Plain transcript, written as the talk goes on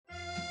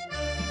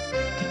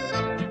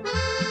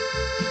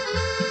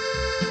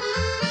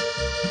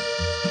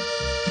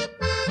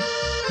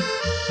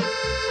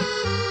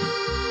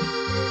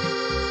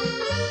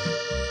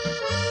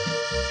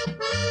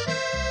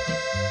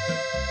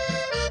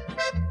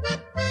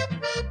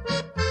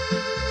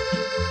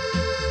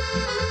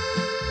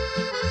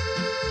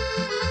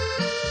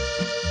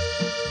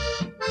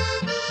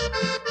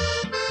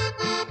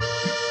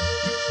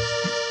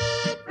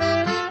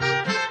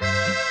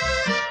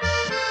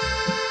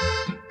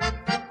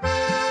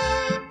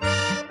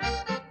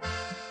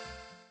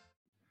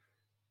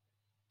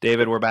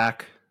David, we're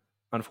back.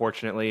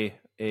 Unfortunately,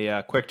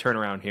 a quick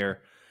turnaround here,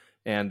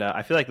 and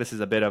I feel like this is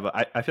a bit of.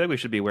 I feel like we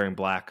should be wearing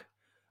black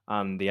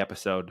on the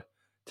episode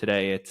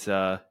today. It's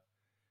a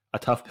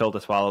tough pill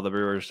to swallow. The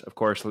Brewers, of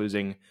course,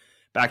 losing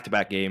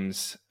back-to-back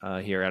games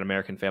here at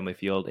American Family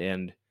Field,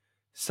 and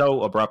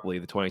so abruptly,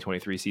 the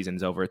 2023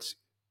 season's over. It's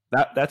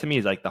that to me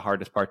is like the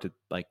hardest part to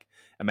like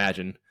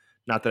imagine.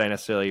 Not that I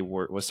necessarily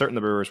was certain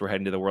the Brewers were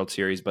heading to the World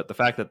Series, but the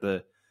fact that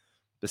the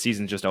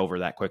season's just over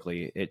that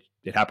quickly,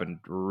 it happened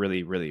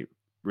really, really,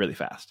 really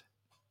fast.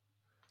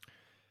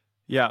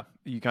 Yeah,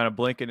 you kind of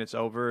blink and it's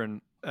over,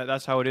 and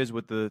that's how it is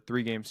with the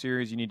 3-game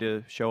series. You need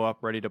to show up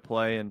ready to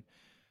play, and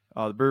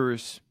the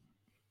Brewers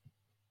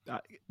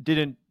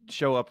didn't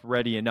show up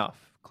ready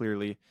enough,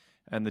 clearly,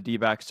 and the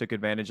D-backs took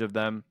advantage of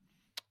them.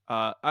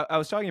 I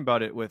was talking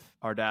about it with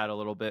our dad a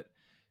little bit.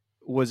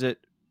 Was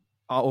it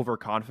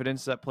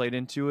overconfidence that played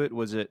into it?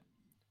 Was it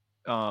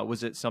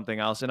something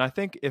else? And I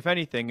think, if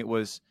anything, it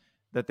was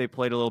that they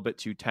played a little bit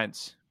too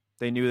tense.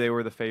 They knew they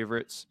were the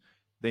favorites.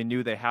 They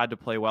knew they had to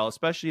play well,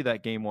 especially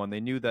that game one.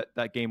 They knew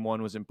that game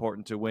one was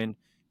important to win,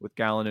 with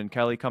Gallen and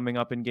Kelly coming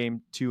up in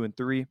game 2 and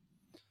 3.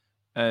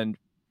 And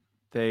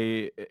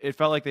it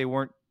felt like they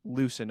weren't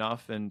loose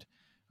enough. And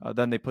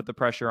then they put the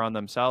pressure on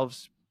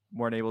themselves,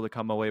 weren't able to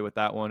come away with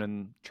that one,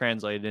 and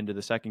translated into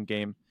the second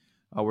game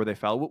where they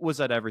fell. Was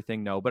that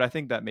everything? No, but I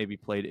think that maybe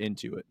played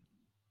into it.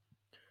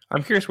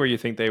 I'm curious where you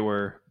think they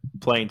were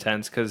playing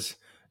tense, because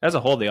as a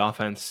whole, the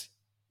offense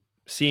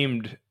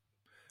seemed,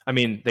 I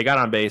mean, they got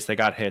on base, they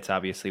got hits,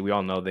 obviously. We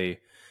all know they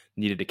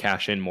needed to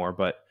cash in more,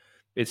 but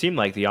it seemed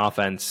like the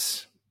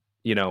offense,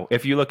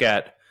 if you look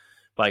at,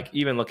 like,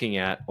 even looking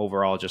at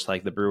overall, just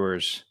like the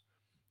Brewers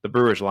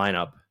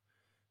lineup,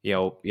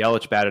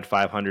 Yelich batted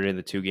 .500 in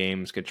the 2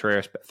 games,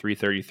 Contreras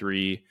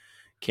 .333,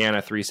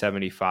 Canna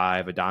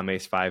 .375,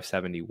 Adames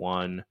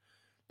 .571,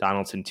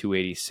 Donaldson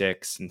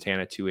 .286,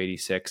 Santana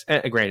 .286.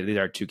 And granted, these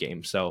are 2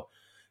 games, so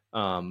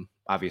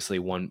obviously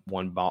one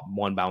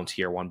bounce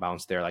here, one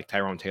bounce there. Like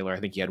Tyrone Taylor, I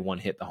think he had one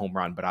hit, the home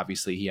run, but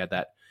obviously he had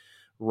that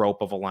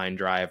rope of a line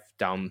drive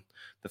down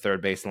the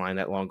third base line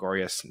that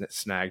Longoria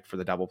snagged for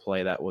the double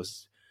play. That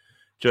was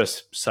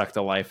just sucked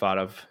the life out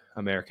of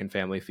American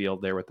Family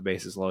Field there with the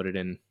bases loaded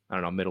in, I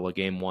don't know, middle of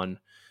game 1.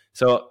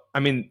 So, I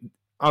mean,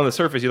 on the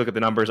surface, you look at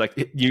the numbers, like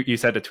you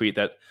said a tweet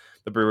that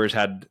the Brewers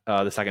had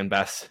the second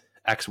best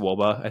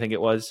ex-WOBA, I think it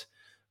was,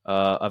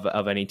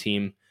 of any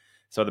team.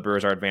 So the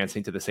Brewers are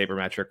advancing to the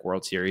Sabermetric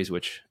World Series,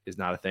 which is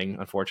not a thing,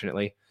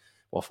 unfortunately.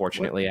 Well,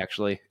 fortunately,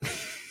 actually.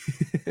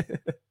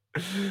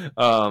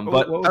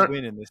 What would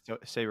win in this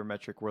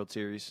Sabermetric World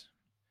Series?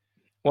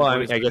 Well,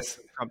 I guess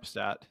the Trump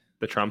stat.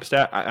 The Trump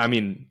stat.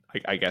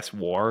 I guess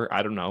WAR.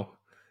 I don't know.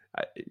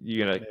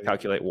 You're gonna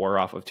calculate WAR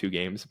off of 2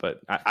 games,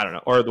 but I don't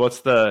know. Or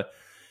what's the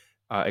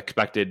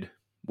expected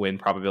win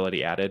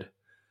probability added?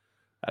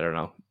 I don't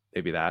know.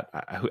 Maybe that.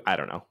 I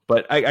don't know.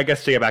 But I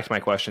guess to get back to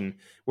my question,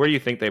 where do you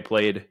think they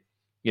played?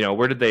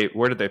 Where did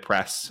they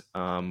press?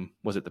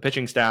 Was it the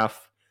pitching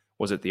staff?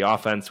 Was it the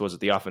offense? Was it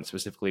the offense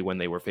specifically when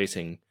they were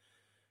facing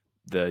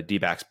the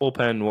D-backs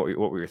bullpen?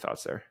 What were your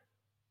thoughts there?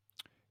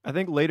 I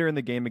think later in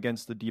the game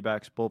against the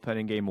D-backs bullpen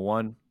in game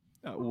 1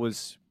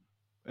 was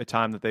a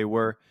time that they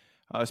were,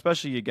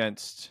 especially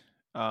against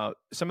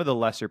some of the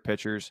lesser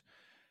pitchers.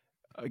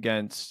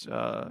 Against,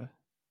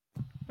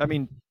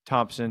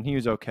 Thompson, he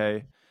was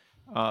okay.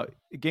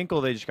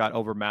 Ginkel, they just got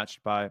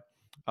overmatched by.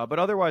 But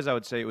otherwise, I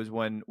would say it was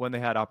when they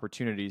had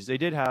opportunities. They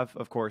did have,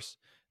 of course,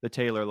 the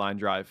Taylor line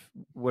drive.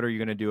 What are you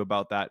going to do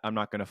about that? I'm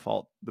not going to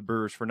fault the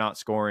Brewers for not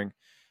scoring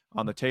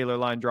on the Taylor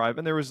line drive.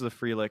 And there was the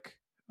Frelick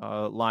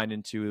line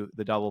into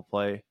the double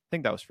play. I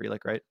think that was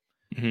Frelick, right?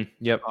 Mm-hmm.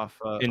 Yep.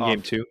 In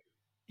game 2.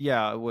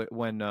 Yeah,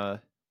 when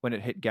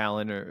it hit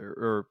Gallen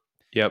or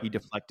yep. He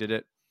deflected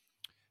it.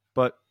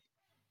 But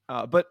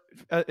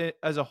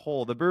as a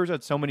whole, the Brewers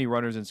had so many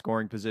runners in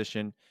scoring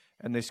position,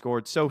 and they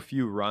scored so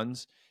few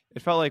runs.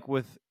 It felt like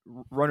with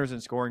runners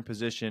in scoring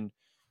position,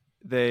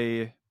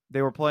 they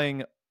were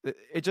playing.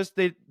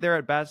 Their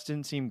at bats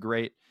didn't seem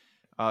great.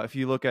 If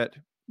you look at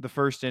the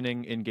first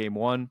inning in game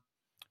 1,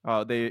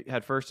 they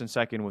had first and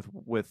second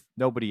with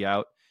nobody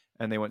out,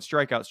 and they went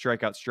strikeout,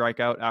 strikeout,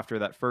 strikeout after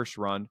that first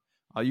run.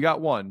 You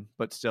got one,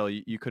 but still,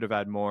 you could have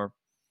had more.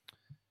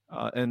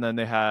 And then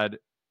they had,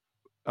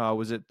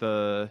 was it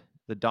the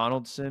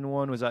Donaldson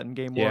one? Was that in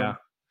game 1?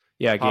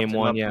 Yeah, game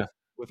 1, yeah.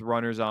 With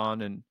runners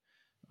on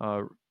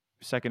and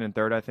second and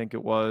third, I think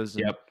it was.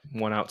 Yep,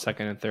 1 out,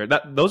 second and third.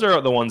 Those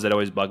are the ones that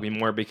always bug me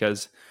more,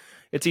 because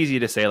it's easy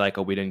to say, like,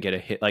 oh, we didn't get a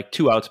hit. Like,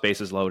 2 outs,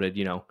 bases loaded,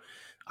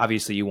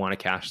 obviously you want to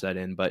cash that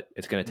in, but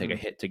it's going to take a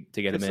hit to get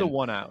them in. It's the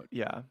 1 out,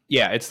 yeah.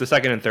 Yeah, it's the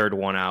second and third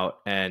 1 out,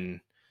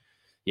 and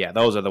yeah,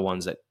 those are the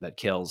ones that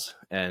kills.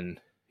 And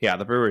yeah,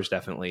 the Brewers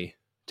definitely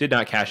did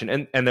not cash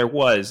in. And there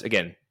was,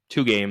 again,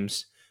 2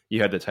 games.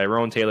 You had the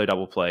Tyrone Taylor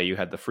double play. You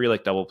had the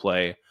Frelick double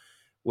play,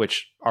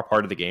 which are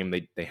part of the game.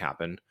 They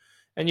happen.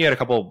 And you had a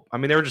couple,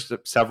 there were just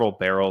several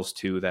barrels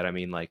too that,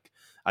 like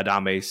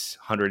Adames,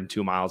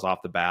 102 miles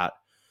off the bat,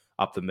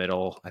 up the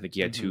middle. I think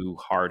he had 2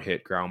 hard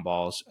hit ground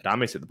balls.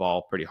 Adames hit the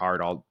ball pretty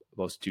hard all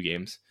those 2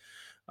 games.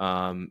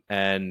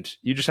 And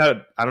you just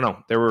had, I don't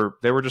know,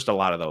 there were just a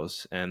lot of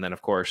those. And then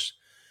of course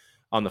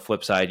on the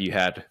flip side, you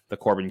had the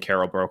Corbin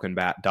Carroll broken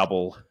bat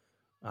double.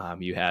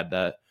 You had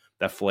the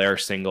Flair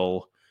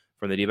single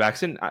from the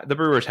D-backs, and the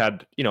Brewers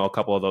had a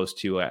couple of those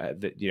too. I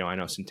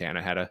know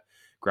Santana had a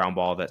ground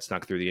ball that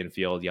snuck through the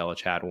infield.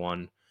 Yelich had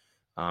one.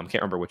 Can't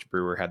remember which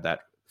Brewer had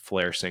that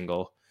Flair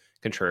single.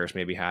 Contreras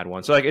maybe had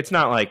one. So it's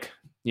not like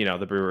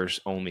the Brewers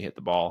only hit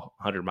the ball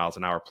 100 miles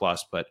an hour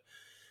plus, but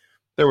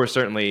there was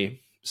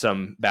certainly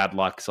some bad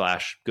luck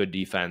 / good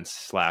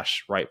defense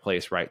 / right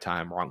place, right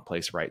time, wrong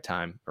place, right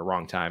time, or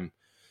wrong time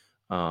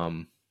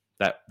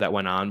that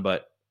went on.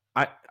 But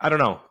I don't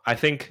know. I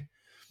think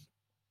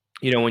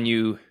when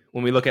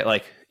we look at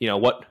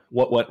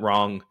what went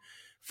wrong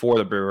for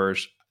the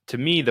Brewers, to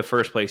me the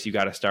first place you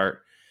got to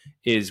start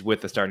is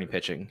with the starting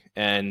pitching.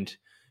 And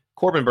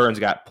Corbin Burnes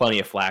got plenty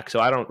of flack, so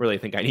I don't really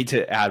think I need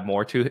to add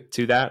more to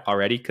that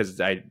already, because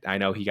I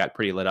know he got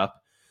pretty lit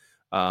up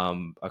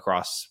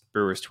across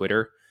Brewers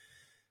Twitter.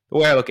 The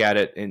way I look at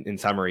it in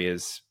summary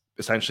is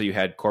essentially you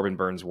had Corbin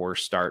Burnes'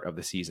 worst start of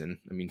the season.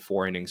 I mean,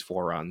 4 innings,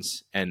 4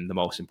 runs, and the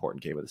most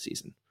important game of the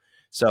season.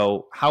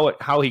 So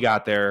how he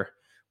got there,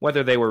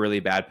 whether they were really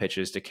bad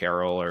pitches to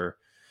Carroll or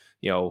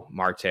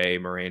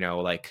Marte,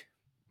 Moreno,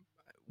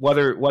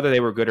 whether they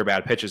were good or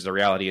bad pitches, the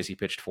reality is he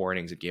pitched 4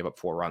 innings and gave up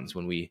 4 runs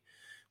when we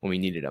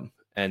needed him.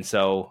 And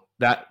so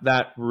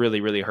that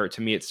really, really hurt.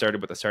 To me, it started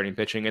with the starting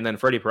pitching. And then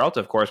Freddie Peralta,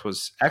 of course,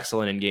 was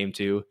excellent in game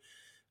 2.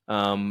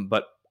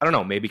 But I don't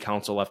know, maybe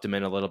Counsell left him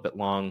in a little bit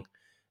long.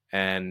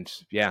 And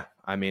yeah,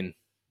 I mean,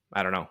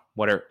 I don't know.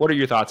 What are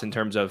your thoughts in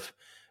terms of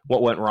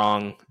what went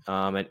wrong?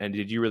 And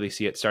did you really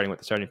see it starting with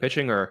the starting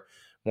pitching, or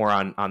more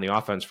on the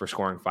offense for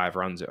scoring 5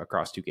 runs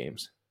across 2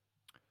 games?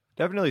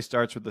 Definitely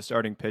starts with the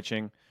starting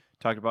pitching.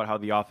 Talked about how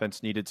the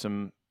offense needed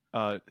some.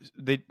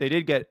 They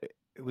did get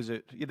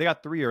they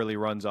got 3 early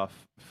runs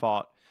off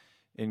Pfaadt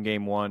in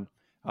game 1,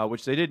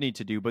 which they did need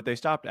to do, but they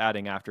stopped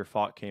adding after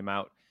Pfaadt came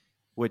out.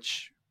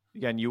 Which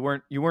again, you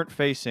weren't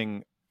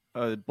facing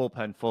a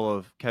bullpen full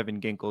of Kevin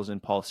Ginkles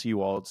and Paul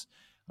Sewalds,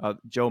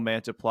 Joe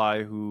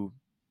Mantiply, who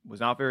was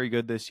not very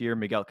good this year,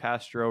 Miguel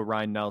Castro,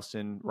 Ryan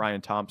Nelson,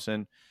 Ryan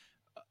Thompson.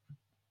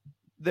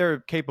 They're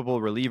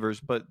capable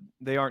relievers, but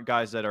they aren't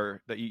guys that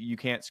you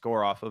can't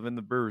score off of, and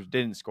the Brewers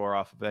didn't score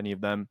off of any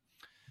of them.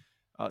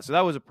 So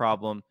that was a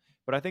problem.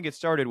 But I think it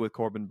started with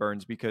Corbin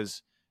Burnes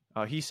because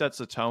he sets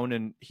the tone,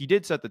 and he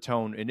did set the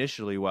tone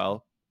initially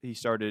well. He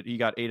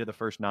got 8 of the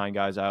first 9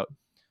 guys out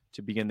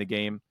to begin the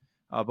game.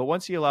 But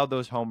once he allowed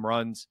those home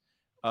runs,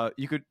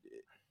 you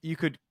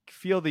could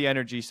feel the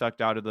energy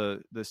sucked out of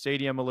the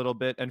stadium a little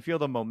bit, and feel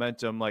the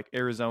momentum. Like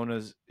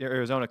Arizona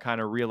kind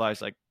of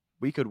realized, like,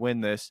 we could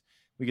win this.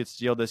 We could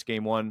steal this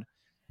game 1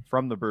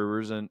 from the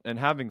Brewers, and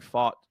having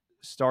Pfaadt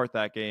start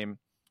that game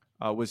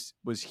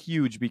was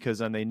huge, because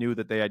then they knew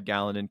that they had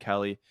Gallen and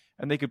Kelly,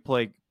 and they could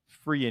play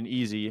free and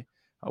easy,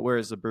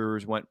 whereas the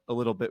Brewers went a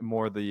little bit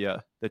more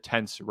the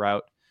tense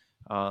route,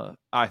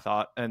 I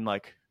thought. And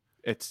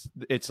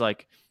it's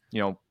like,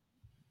 the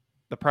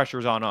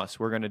pressure's on us.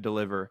 We're going to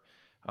deliver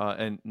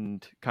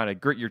and kind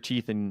of grit your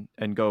teeth and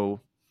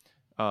go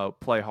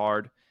play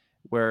hard,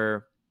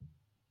 where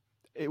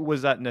it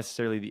was that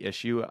necessarily the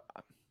issue.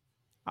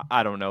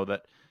 I don't know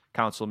that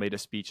Counsell made a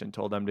speech and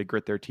told them to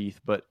grit their teeth,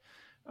 but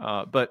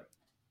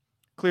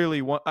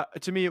clearly,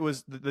 to me, it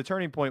was the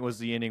turning point was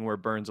the inning where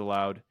Burnes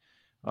allowed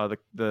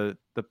the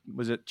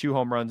was it 2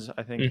 home runs,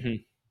 I think. Mm-hmm.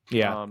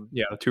 Yeah,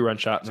 a 2-run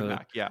shot, and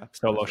back,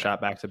 solo shot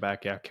back to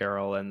back. Yeah,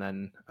 Carroll, and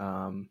then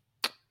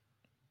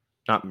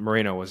not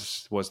Moreno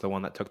was the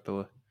one that took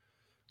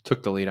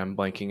the lead. I'm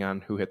blanking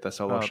on who hit the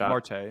solo shot.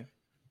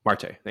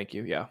 Marte, thank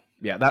you. Yeah,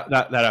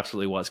 that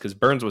absolutely was, because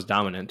Burnes was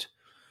dominant.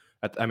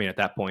 At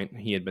that point,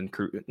 he had been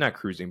not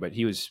cruising, but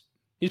he was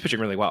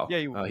pitching really well. Yeah,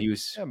 he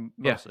was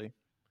mostly.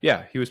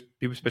 Yeah, he was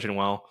pitching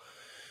well,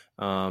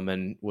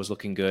 and was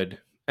looking good.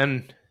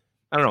 And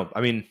I don't know.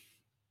 I mean,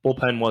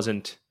 bullpen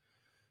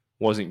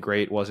wasn't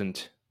great,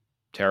 wasn't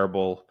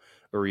terrible.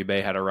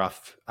 Uribe had a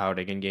rough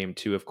outing in game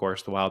 2. Of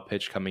course, the wild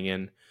pitch coming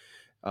in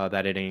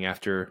that inning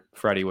after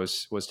Freddie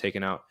was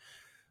taken out.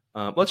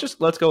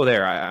 Let's go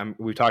there.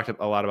 We talked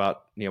a lot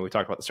about we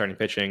talked about the starting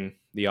pitching,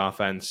 the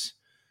offense.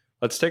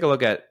 Let's take a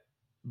look at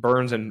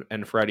Burnes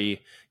and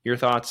Freddie. Your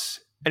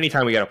thoughts?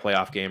 Anytime we got a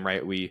playoff game,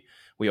 right? We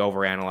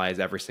overanalyze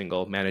every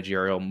single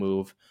managerial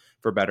move,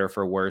 for better,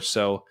 for worse.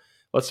 So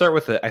let's start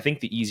with I think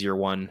the easier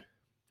one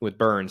with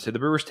Burnes. Did the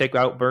Brewers take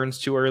out Burnes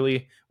too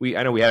early?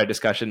 I know we had a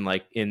discussion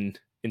in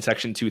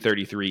section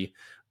 233.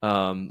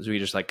 So we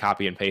just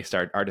copy and paste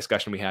our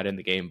discussion we had in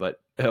the game.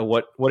 But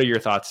what are your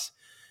thoughts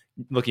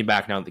looking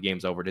back now that the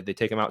game's over? Did they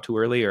take him out too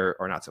early or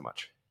not so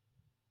much?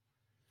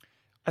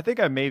 I think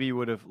I maybe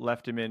would have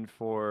left him in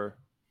for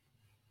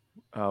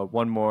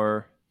one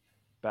more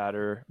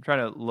batter. I'm trying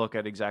to look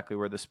at exactly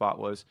where the spot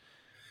was.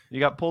 You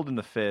got pulled in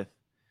the 5th.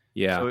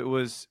 Yeah. So it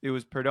was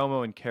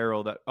Perdomo and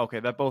Carroll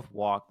that both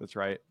walked. That's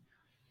right.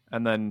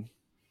 And then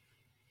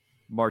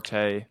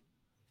Marte.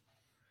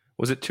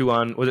 Was it 2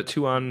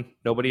 on?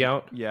 Nobody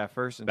out? Yeah,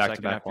 first and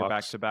back-to-back second after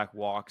back-to-back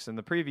walks. In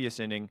the previous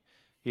inning,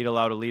 He'd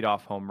allowed a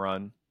leadoff home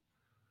run,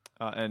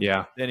 and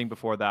Yeah. the inning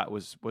before that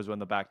was when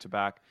the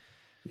back-to-back.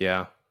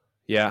 Yeah.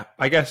 Yeah.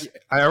 I guess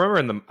I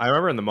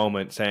remember in the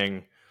moment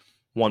saying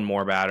one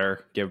more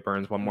batter, give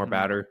Burns one more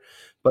batter.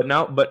 But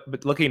now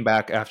but looking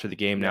back after the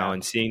game now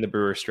and seeing the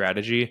Brewers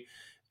strategy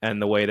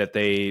and the way that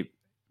they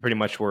pretty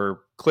much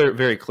were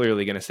very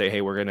clearly going to say,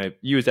 hey, we're going to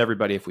use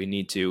everybody if we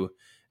need to,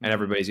 and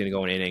everybody's going to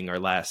go an inning or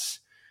less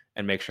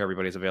and make sure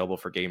everybody's available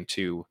for game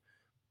 2.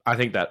 I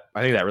think that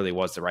really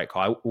was the right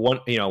call.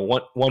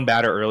 One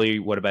batter early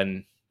would have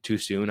been too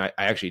soon. I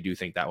actually do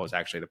think that was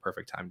actually the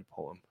perfect time to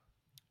pull him.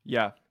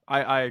 Yeah,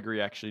 I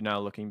agree. Actually, now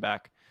looking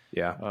back,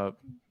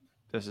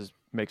 this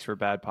makes for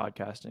bad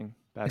podcasting,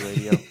 bad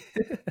radio.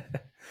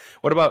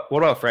 What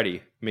about Freddie?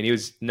 I mean, he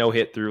was no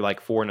hit through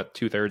like 4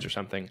 2/3 or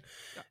something,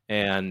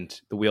 and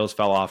the wheels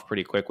fell off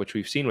pretty quick, which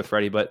we've seen with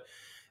Freddie. But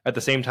at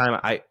the same time,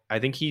 I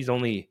think he's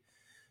only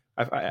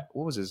what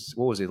was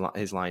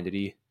his line? Did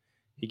he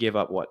gave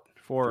up what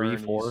 4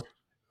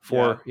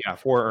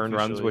 earned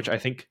runs, which I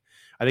think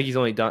he's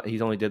only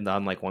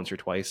done like once or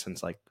twice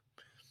since like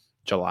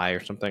July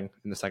or something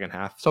in the second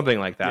half, something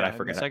like that. I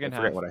forget. I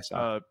forget what I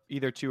saw.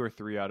 Either 2 or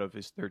 3 out of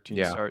his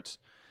 13 starts.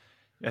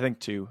 I think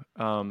 2.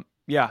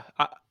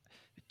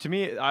 To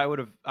me, I would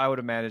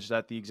have managed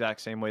that the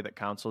exact same way that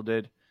Counsell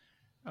did,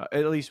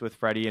 at least with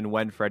Freddie. And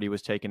when Freddie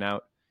was taken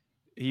out,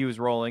 he was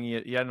rolling.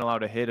 He hadn't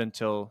allowed a hit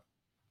until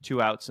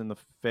 2 outs in the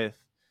 5th.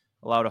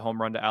 Allowed a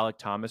home run to Alek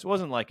Thomas. It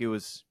wasn't like it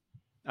was.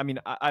 I mean,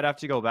 I'd have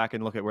to go back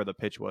and look at where the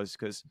pitch was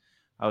because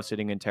I was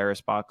sitting in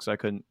terrace box. So I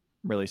couldn't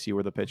really see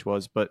where the pitch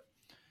was, but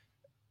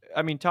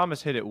I mean,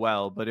 Thomas hit it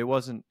well, but it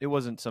wasn't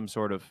some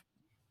sort of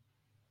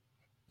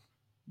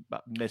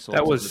missile.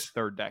 That was the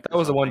third deck. That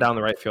was the one down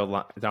the right field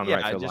line.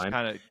 Just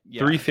kind of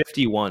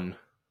 351.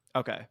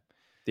 Okay.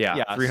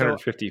 Yeah,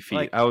 350 feet.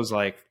 Like, I was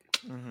like,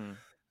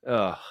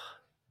 ugh.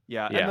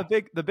 Yeah, and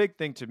the big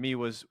thing to me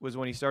was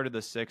when he started the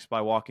 6th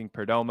by walking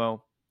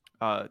Perdomo.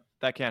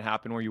 That can't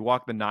happen where you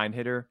walk the 9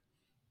 hitter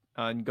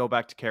and go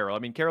back to Carroll. I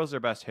mean, Carroll's their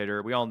best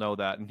hitter. We all know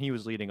that, and he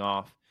was leading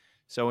off.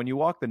 So when you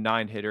walk the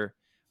 9 hitter,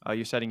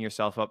 you're setting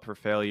yourself up for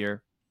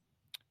failure.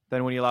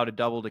 Then when you allowed a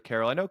double to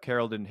Carroll, I know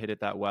Carroll didn't hit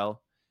it that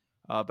well,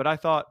 but I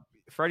thought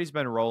Freddie's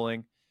been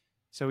rolling,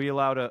 so he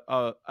allowed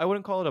I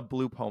wouldn't call it a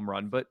bloop home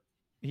run, but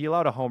he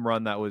allowed a home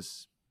run that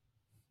was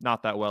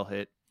not that well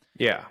hit.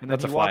 Yeah, and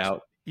that's a fly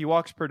out. He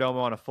walks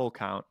Perdomo on a full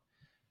count,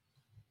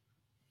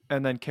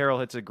 and then Carroll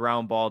hits a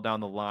ground ball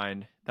down the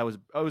line. That was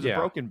a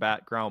broken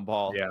bat ground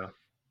ball. Yeah,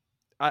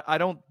 I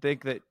don't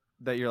think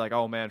that you're like,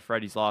 oh man,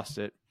 Freddie's lost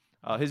it.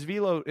 His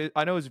velo,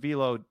 I know his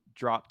velo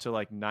dropped to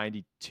like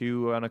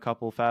 92 on a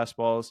couple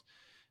fastballs,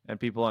 and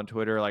people on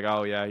Twitter are like,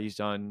 oh yeah, he's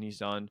done.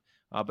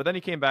 But then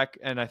he came back,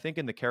 and I think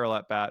in the Carroll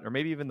at bat, or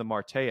maybe even the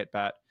Marte at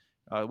bat,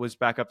 was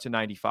back up to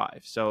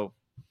 95. So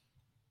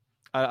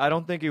I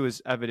don't think it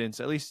was evidence,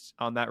 at least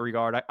on that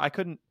regard. I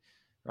couldn't,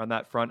 on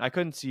that front, I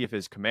couldn't see if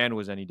his command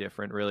was any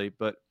different really.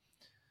 But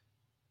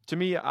to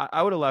me,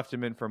 I would have left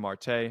him in for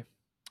Marte.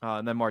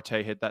 And then Marte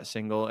hit that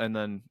single, and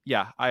then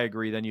I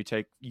agree. Then you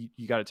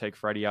got to take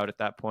Freddie out at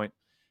that point.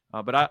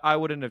 But I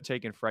wouldn't have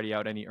taken Freddie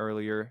out any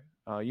earlier.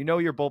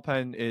 Your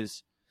bullpen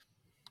is.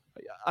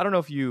 I don't know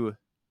if you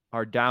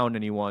are down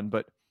anyone,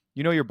 but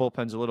your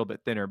bullpen's a little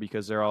bit thinner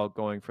because they're all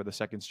going for the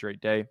second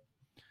straight day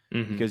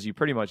because you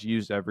pretty much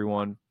used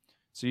everyone.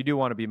 So you do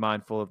want to be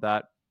mindful of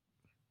that.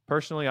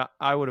 Personally,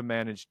 I would have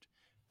managed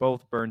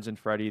both Burns and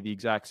Freddie the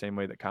exact same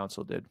way that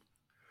Counsell did.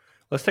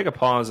 Let's take a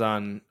pause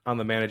on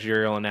the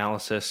managerial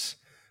analysis.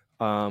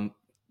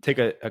 Take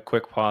a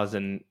quick pause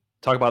and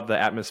talk about the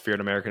atmosphere at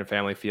American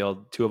Family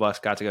Field. 2 of us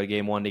got to go to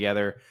game 1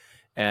 together,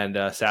 and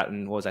sat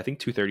in, I think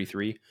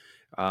 233,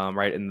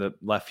 right in the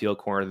left field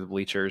corner of the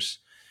bleachers.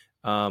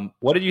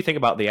 What did you think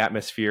about the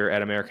atmosphere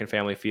at American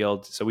Family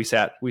Field? So we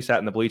sat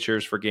in the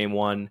bleachers for game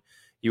 1.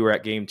 You were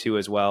at game 2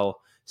 as well,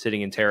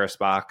 sitting in terrace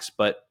box.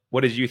 But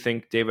what did you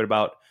think, David,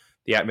 about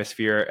the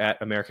atmosphere at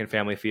American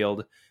Family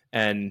Field?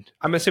 And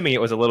I'm assuming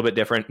it was a little bit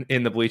different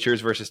in the bleachers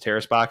versus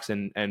terrace box.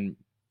 And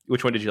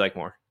which one did you like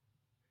more?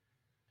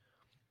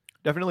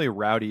 Definitely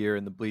rowdier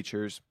in the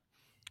bleachers,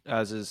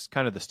 as is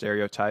kind of the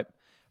stereotype,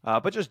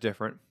 but just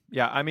different.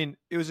 Yeah, I mean,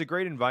 it was a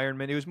great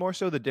environment. It was more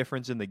so the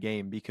difference in the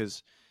game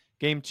because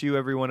game 2,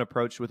 everyone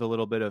approached with a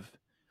little bit of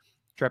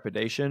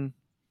trepidation,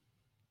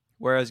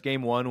 whereas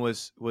game 1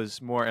 was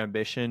more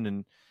ambition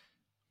and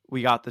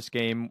we got this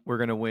game. We're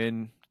going to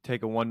win,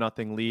 take a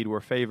 1-0 lead.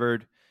 We're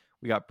favored.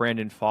 We got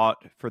Brandon Pfaadt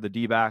for the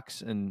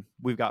D-backs, and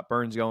we've got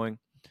Burns going.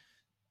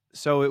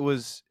 So it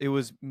was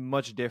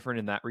much different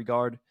in that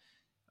regard.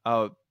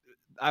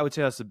 I would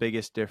say that's the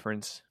biggest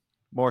difference,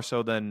 more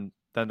so than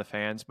the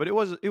fans. But it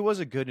was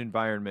a good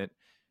environment.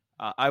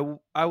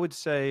 I would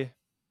say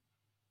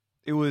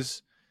it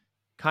was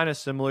kind of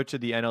similar to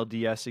the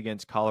NLDS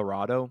against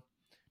Colorado.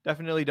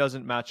 Definitely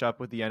doesn't match up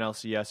with the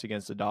NLCS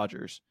against the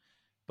Dodgers,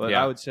 but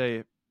I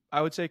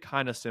would say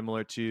kind of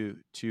similar to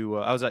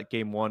I was at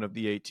game 1 of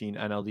the 18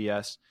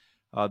 NLDS,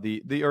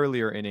 the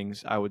earlier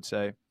innings, I would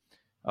say,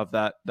 of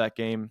that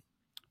game.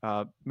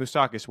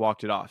 Moustakas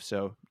walked it off,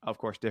 so of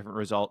course different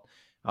result.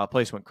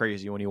 Place went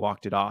crazy when he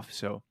walked it off.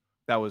 So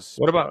that was,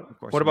 What about of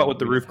course, what something about that with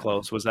the we didn't roof have.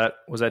 closed? Was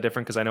that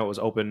different? Because I know it was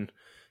open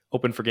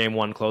for game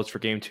one, closed for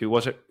game two.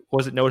 Was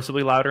it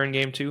noticeably louder in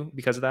game two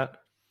because of that?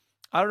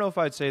 I don't know if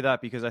I'd say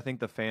that because I think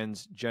the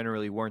fans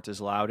generally weren't as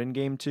loud in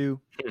game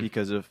two Hmm.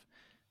 because of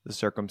the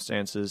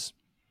circumstances.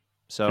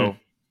 Hmm. So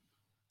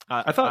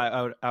I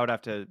thought I would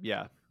have to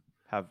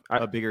have I,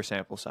 a bigger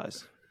sample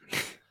size.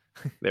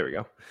 there we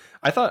go.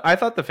 I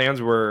thought the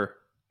fans were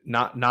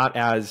not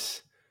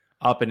as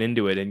up and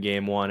into it in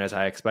game one as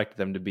I expected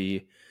them to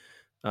be.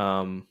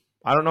 I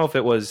don't know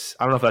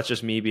if that's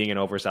just me being an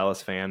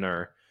overzealous fan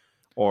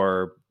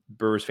or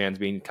Brewers fans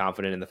being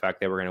confident in the fact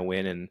they were going to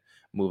win and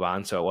move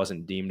on, so it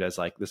wasn't deemed as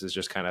like this is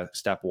just kind of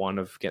step one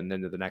of getting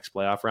into the next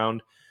playoff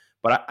round.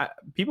 But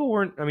people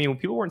weren't. I mean,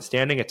 people weren't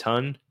standing a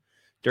ton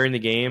during the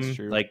That's game.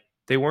 true. Like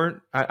they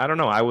weren't. I don't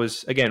know. I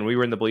was again. We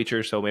were in the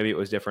bleachers, so maybe it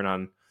was different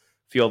on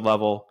field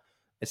level.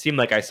 It seemed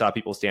like I saw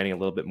people standing a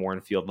little bit more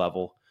in field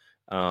level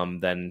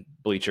than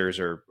bleachers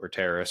or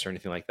terrace or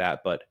anything like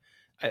that. But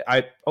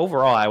I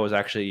overall I was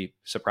actually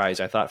surprised.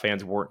 I thought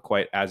fans weren't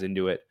quite as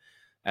into it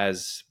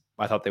as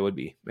I thought they would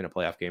be in a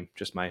playoff game.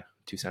 Just my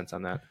 2 cents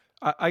on that.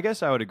 I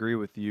guess I would agree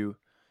with you,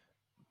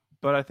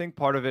 but I think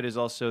part of it is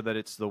also that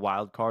it's the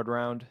wild card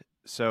round,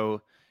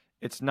 so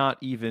it's not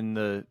even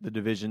the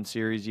division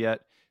series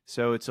yet.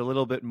 So it's a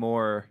little bit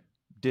more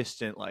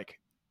distant. Like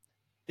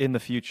in the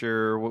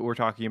future, what we're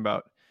talking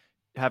about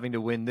having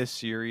to win this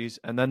series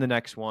and then the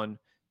next one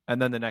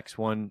and then the next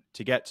one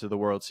to get to the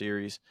World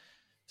Series.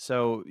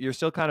 So you're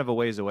still kind of a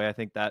ways away. I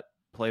think that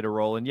played a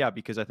role. And yeah,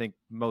 because I think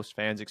most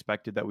fans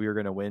expected that we were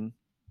going to win,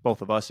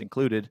 both of us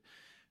included.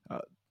 Uh,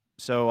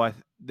 so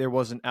there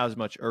wasn't as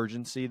much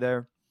urgency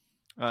there.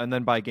 And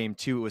then by game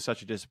two, it was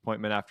such a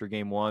disappointment after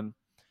game one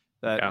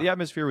that Yeah, the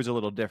atmosphere was a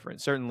little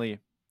different. Certainly,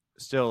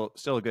 still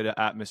a good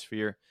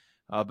atmosphere,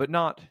 but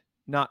not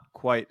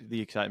quite the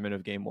excitement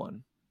of game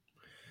one.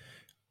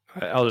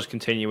 I'll just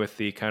continue with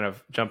the kind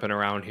of jumping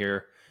around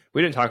here.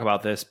 We didn't talk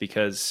about this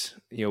because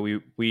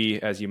we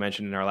as you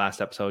mentioned in our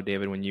last episode,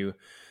 David, when you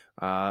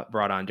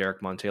brought on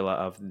Derek Montella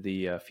of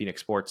the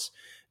Phoenix Sports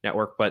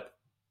Network, but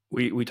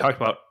we talked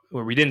about,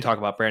 or we didn't talk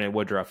about Brandon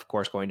Woodruff, of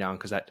course, going down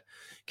because that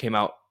came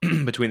out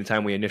between the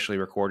time we initially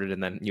recorded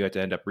and then you had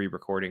to end up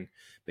re-recording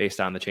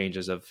based on the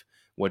changes of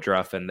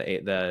Woodruff and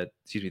the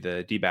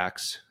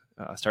D-backs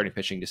starting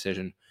pitching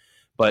decision.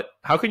 But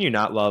how can you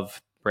not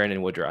love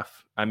Brandon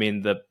Woodruff? I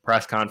mean, the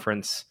press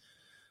conference,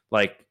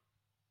 like,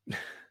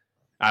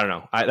 I don't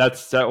know.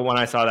 When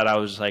I saw that, I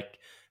was like,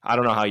 I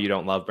don't know how you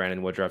don't love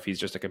Brandon Woodruff. He's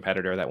just a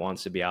competitor that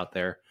wants to be out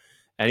there,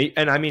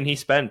 and I mean, he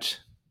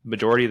spent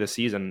majority of the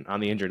season on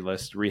the injured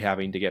list,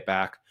 rehabbing to get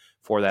back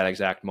for that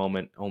exact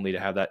moment, only to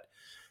have that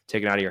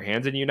taken out of your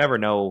hands. And you never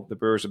know. The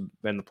Brewers have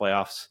been in the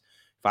playoffs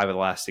 5 of the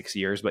last 6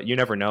 years, but you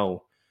never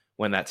know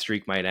when that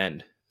streak might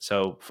end.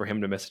 So for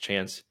him to miss a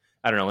chance,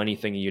 I don't know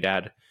anything you'd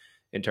add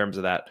in terms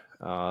of that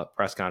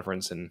press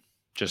conference and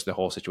just the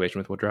whole situation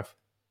with Woodruff.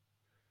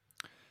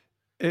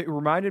 It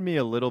reminded me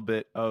a little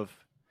bit of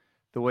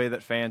the way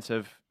that fans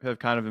have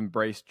kind of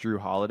embraced Drew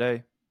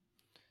Holiday,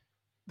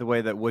 the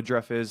way that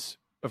Woodruff is.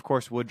 Of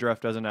course, Woodruff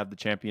doesn't have the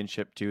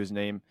championship to his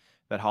name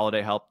that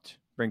Holiday helped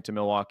bring to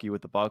Milwaukee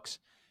with the Bucks,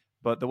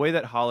 but the way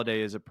that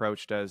Holiday is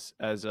approached as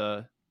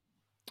a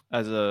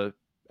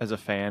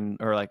fan,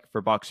 or like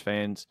for Bucks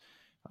fans,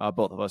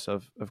 both of us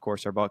of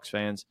course are Bucks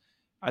fans.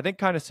 I think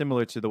kind of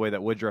similar to the way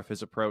that Woodruff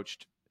is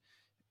approached.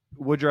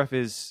 Woodruff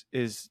is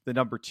the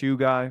number 2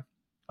 guy.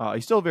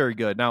 He's still very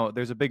good. Now,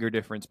 there's a bigger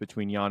difference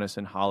between Giannis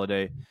and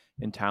Holiday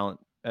in talent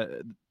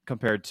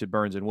compared to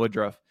Burns and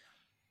Woodruff.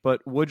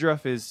 But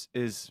Woodruff is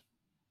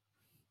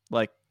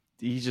like,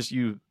 he's just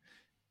you.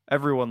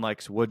 Everyone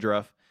likes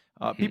Woodruff.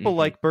 People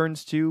like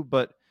Burns too,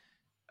 but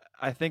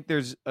I think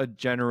there's a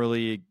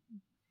generally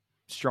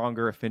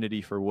stronger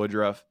affinity for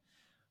Woodruff.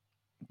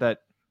 That,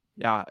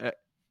 yeah,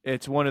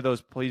 it's one of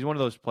those. He's one of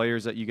those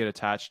players that you get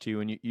attached to,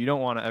 and you don't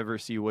want to ever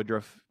see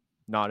Woodruff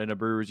not in a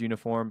Brewers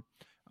uniform.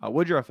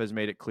 Woodruff has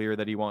made it clear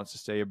that he wants to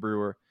stay a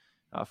Brewer,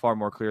 far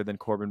more clear than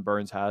Corbin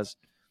Burns has.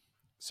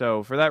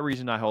 So for that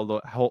reason, I hold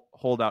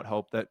out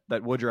hope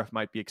that Woodruff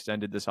might be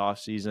extended this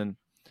offseason.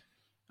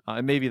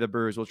 And maybe the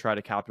Brewers will try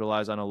to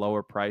capitalize on a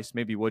lower price.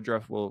 Maybe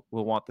Woodruff will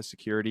want the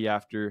security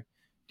after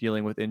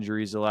dealing with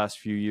injuries the last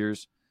few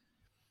years.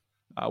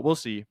 We'll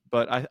see.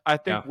 But I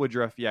think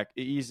Woodruff,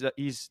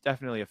 he's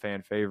definitely a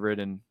fan favorite,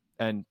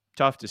 and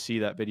tough to see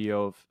that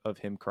video of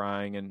him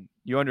crying. And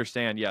you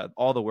understand,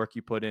 all the work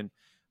you put in.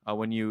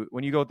 When you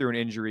go through an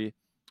injury,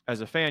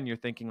 as a fan, you're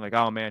thinking like,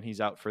 oh man, he's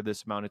out for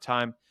this amount of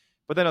time,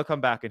 but then he'll come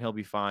back and he'll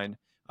be fine.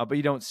 But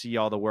you don't see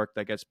all the work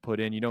that gets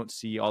put in. You don't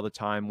see all the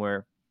time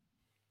where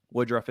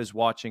Woodruff is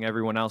watching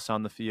everyone else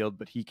on the field,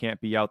 but he can't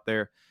be out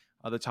there.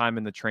 The time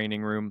in the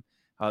training room,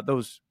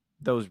 those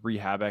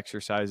rehab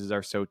exercises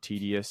are so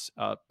tedious.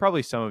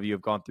 Probably some of you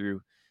have gone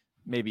through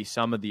maybe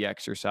some of the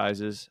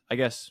exercises. I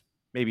guess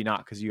maybe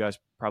not, because you guys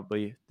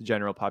probably, the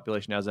general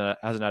population hasn't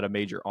had a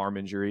major arm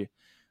injury.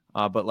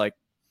 But like,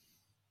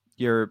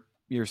 you're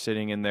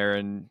sitting in there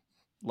and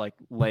like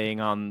laying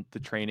on the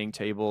training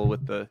table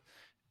with the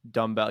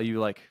dumbbell. You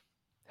like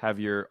have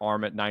your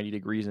arm at 90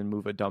 degrees and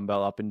move a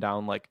dumbbell up and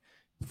down like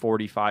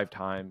 45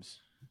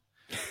 times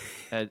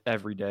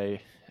every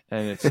day.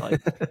 And it's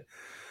like,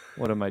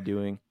 what am I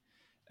doing?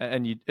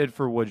 And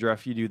for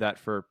Woodruff, you do that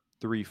for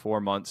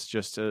 3-4 months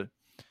just to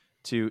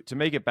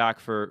make it back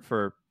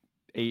for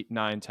 8,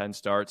 9, 10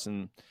 starts,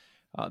 and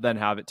then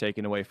have it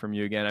taken away from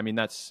you again. I mean,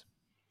 that's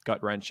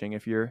gut wrenching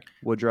if you're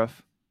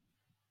Woodruff.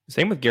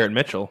 Same with Garrett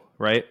Mitchell,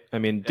 right? I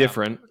mean,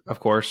 different, of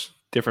course,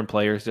 different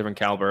players, different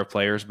caliber of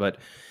players, but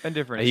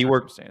different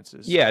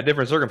circumstances.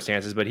 Different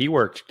circumstances, but he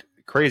worked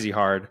crazy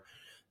hard.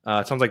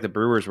 It sounds like the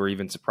Brewers were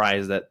even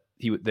surprised that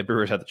the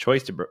Brewers had the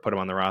choice to put him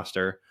on the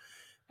roster.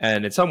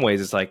 And in some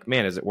ways, it's like,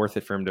 man, is it worth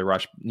it for him to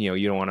rush?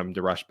 You don't want him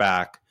to rush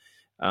back.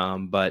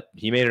 But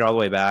he made it all the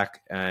way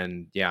back.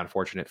 And yeah,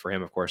 unfortunate for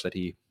him, of course, that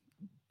the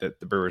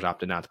Brewers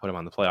opted not to put him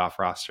on the playoff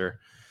roster.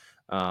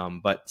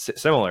 But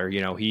similar,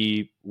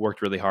 he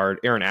worked really hard.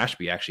 Aaron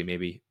Ashby actually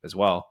maybe as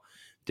well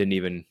didn't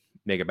even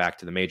make it back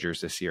to the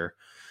majors this year.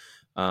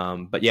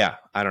 But yeah,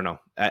 I don't know.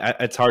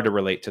 It's hard to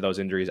relate to those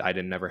injuries. I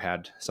never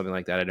had something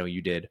like that. I know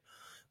you did.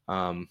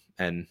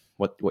 And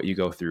what you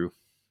go through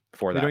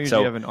for that. You don't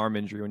usually have an arm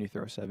injury when you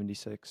throw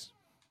 76.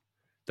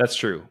 That's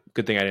true.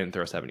 Good thing I didn't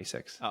throw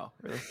 76. Oh,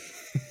 really?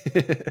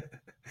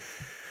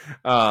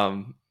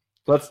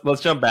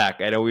 Let's jump back.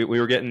 I know we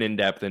were getting in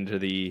depth into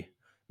the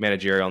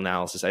managerial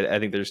analysis. I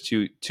think there's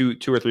two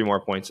or three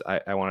more points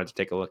I wanted to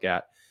take a look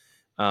at.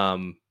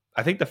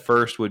 I think the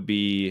first would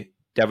be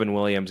Devin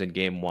Williams in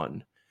game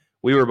 1.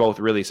 We were both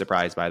really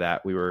surprised by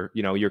that. We were,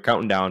 you're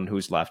counting down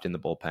who's left in the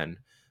bullpen.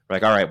 We're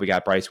like, all right, we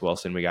got Bryce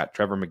Wilson, we got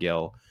Trevor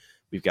McGill,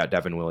 we've got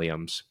Devin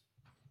Williams.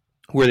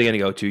 Who are they going to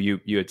go to?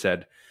 You had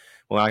said,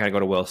 well, I'm not going to go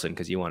to Wilson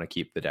because you want to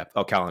keep the depth.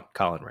 Oh,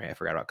 Colin Ray. I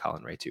forgot about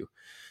Colin Ray too.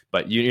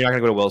 But you're not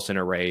going to go to Wilson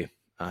or Ray.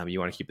 You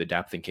want to keep the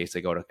depth in case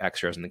they go to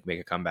extras and they make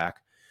a comeback.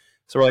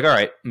 So we're like, all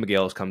right,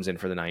 McGill comes in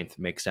for the 9th.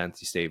 Makes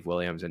sense. You save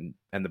Williams. And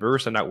the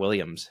Brewers send out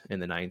Williams in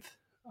the 9th.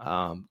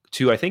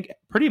 To, I think,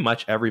 pretty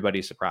much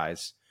everybody's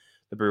surprise,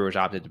 the Brewers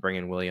opted to bring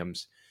in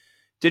Williams.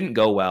 Didn't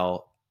go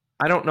well.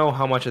 I don't know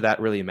how much of that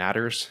really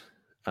matters.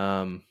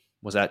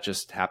 Was that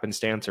just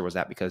happenstance, or was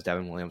that because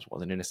Devin Williams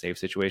wasn't in a save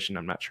situation?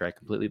 I'm not sure I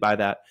completely buy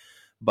that.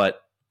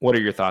 But what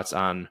are your thoughts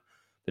on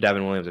the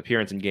Devin Williams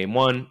appearance in game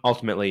 1?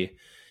 Ultimately,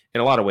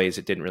 in a lot of ways,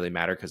 it didn't really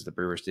matter because the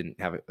Brewers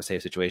didn't have a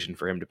save situation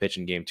for him to pitch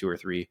in game 2 or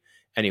 3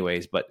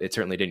 anyways, but it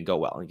certainly didn't go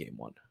well in game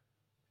 1.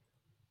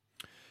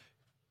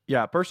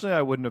 Yeah, personally,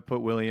 I wouldn't have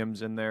put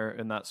Williams in there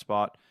in that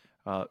spot.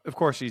 Of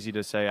course, easy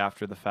to say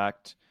after the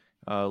fact.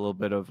 A little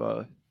bit of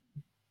a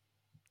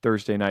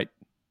Thursday night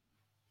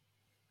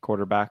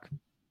quarterback,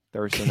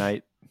 Thursday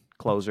night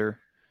closer,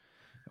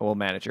 well,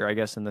 manager, I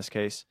guess, in this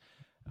case.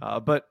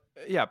 But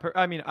yeah,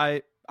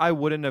 I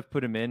wouldn't have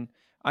put him in.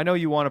 I know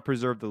you want to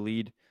preserve the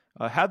lead.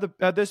 Had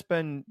this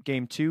been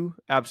game 2,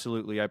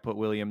 absolutely, I put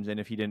Williams in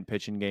if he didn't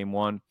pitch in game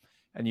 1,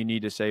 and you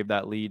need to save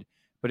that lead.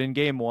 But in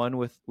game 1,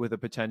 with a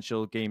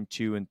potential game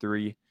 2 and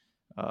 3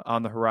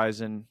 on the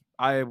horizon,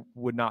 I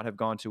would not have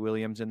gone to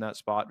Williams in that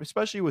spot,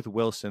 especially with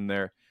Wilson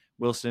there.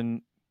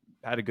 Wilson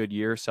had a good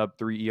year,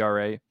 sub-3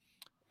 ERA.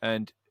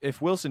 And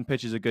if Wilson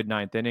pitches a good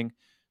 9th inning,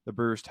 the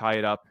Brewers tie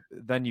it up.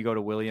 Then you go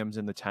to Williams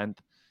in the 10th.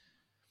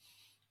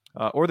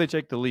 Or they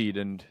take the lead,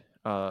 and,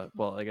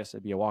 well, I guess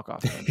it'd be a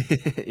walk-off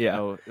then.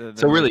 Yeah.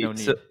 So really,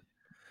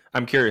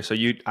 I'm curious. So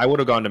I would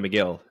have gone to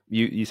McGill.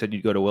 You said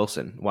you'd go to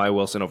Wilson. Why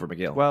Wilson over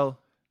McGill? Well,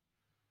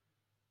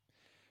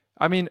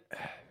 I mean,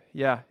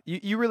 yeah,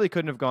 you really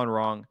couldn't have gone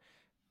wrong,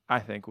 I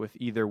think, with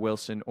either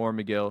Wilson or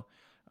McGill.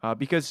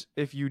 Because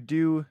if you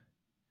do,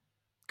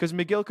 because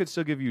McGill could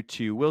still give you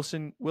 2.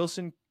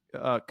 Wilson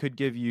could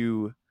give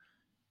you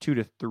 2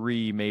 to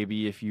 3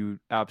 maybe if you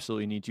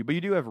absolutely need to. But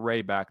you do have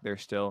Ray back there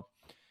still.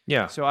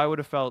 Yeah. So I would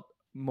have felt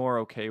more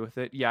okay with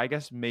it. Yeah, I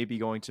guess maybe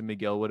going to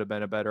McGill would have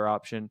been a better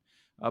option.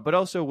 But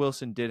also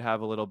Wilson did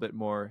have a little bit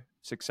more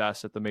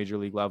success at the major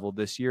league level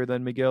this year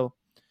than McGill.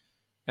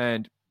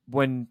 And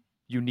when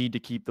you need to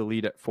keep the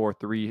lead at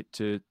 4-3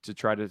 to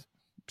try to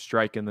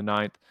strike in the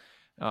 9th,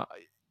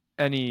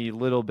 any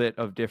little bit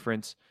of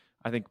difference,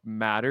 I think,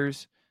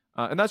 matters.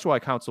 And that's why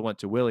Counsell went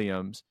to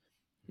Williams.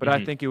 But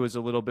I think it was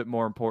a little bit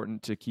more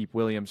important to keep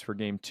Williams for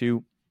game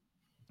 2.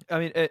 I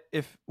mean,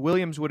 if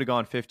Williams would have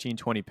gone 15,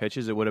 20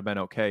 pitches, it would have been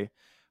okay.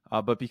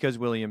 But because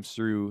Williams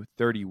threw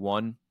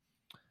 31,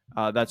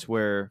 that's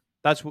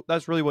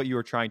really what you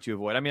were trying to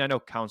avoid. I mean, I know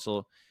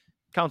Counsell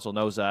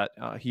knows that.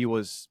 I'm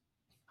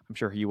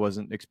sure he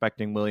wasn't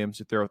expecting Williams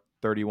to throw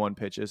 31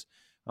 pitches.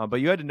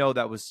 But you had to know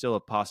that was still a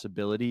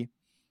possibility.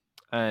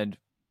 And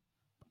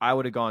I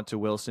would have gone to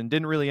Wilson.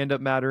 Didn't really end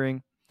up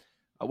mattering.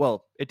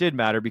 Well, it did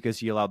matter because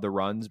he allowed the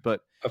runs,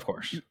 but of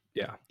course,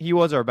 yeah, he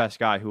was our best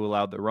guy who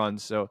allowed the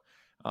runs. So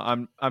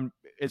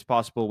it's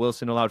possible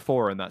Wilson allowed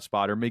 4 in that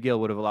spot, or McGill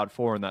would have allowed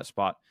 4 in that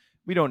spot.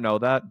 We don't know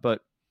that,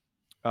 but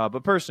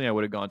personally, I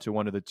would have gone to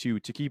one of the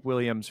 2 to keep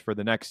Williams for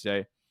the next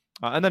day.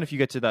 And then if you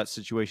get to that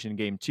situation in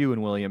game 2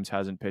 and Williams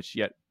hasn't pitched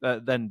yet,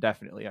 then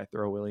definitely I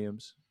throw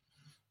Williams.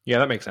 Yeah,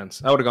 that makes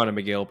sense. I would have gone to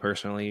McGill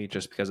personally,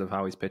 just because of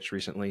how he's pitched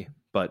recently.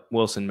 But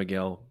Wilson,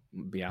 McGill,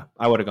 yeah,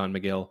 I would have gone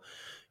McGill.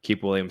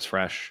 Keep Williams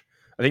fresh.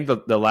 I think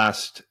the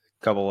last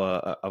couple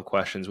of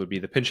questions would be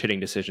the pinch hitting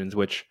decisions,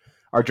 which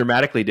are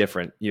dramatically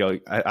different.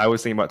 I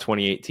was thinking about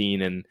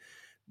 2018 and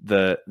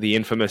the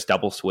infamous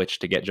double switch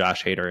to get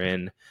Josh Hader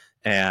in,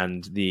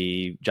 and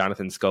the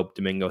Jonathan Scope,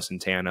 Domingo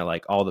Santana,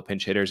 like all the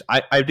pinch hitters.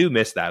 I do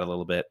miss that a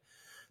little bit,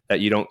 that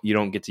you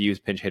don't get to use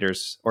pinch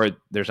hitters, or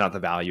there's not the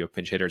value of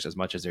pinch hitters as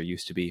much as there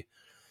used to be,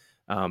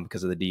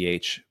 because of the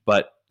DH.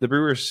 But the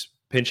Brewers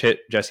pinch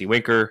hit Jesse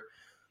Winker.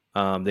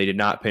 They did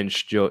not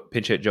pinch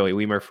hit Joey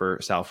Weimer for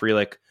Sal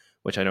Frelick,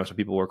 which I know some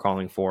people were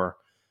calling for.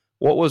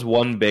 What was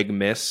one big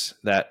miss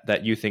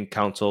that you think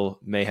Counsell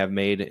may have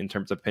made in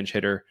terms of pinch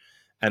hitter?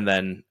 And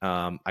then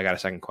I got a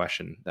second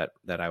question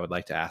that I would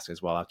like to ask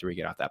as well after we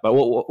get off that. But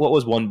what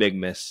was one big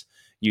miss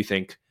you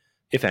think,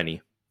 if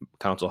any,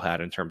 Counsell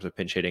had in terms of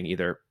pinch hitting,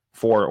 either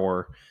for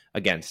or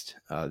against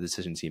the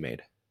decisions he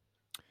made?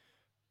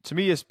 To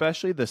me,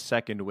 especially the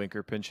second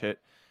Winker pinch hit.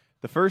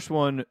 The first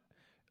one,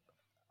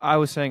 I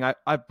was saying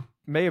I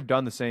may have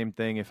done the same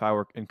thing if I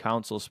were in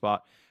Counsell's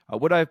spot.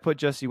 Would I have put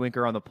Jesse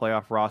Winker on the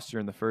playoff roster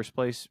in the first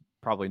place?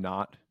 Probably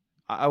not.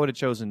 I would have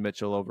chosen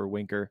Mitchell over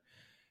Winker.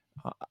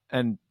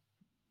 And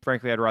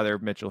frankly, I'd rather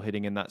Mitchell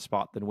hitting in that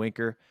spot than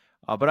Winker.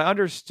 But I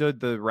understood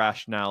the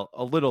rationale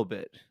a little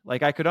bit.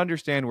 Like, I could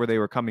understand where they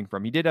were coming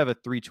from. He did have a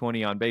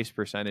 320 on base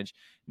percentage.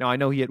 Now, I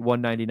know he hit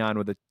 199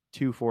 with a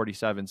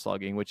 247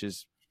 slugging, which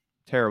is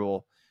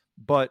terrible.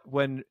 But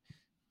when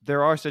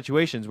there are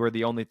situations where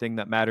the only thing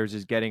that matters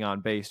is getting on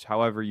base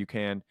however you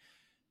can,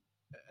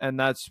 and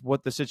that's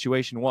what the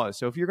situation was.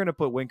 So if you're going to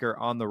put Winker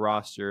on the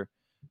roster,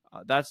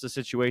 that's the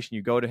situation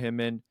you go to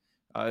him in.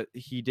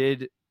 He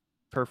did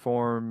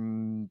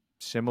perform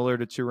similar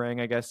to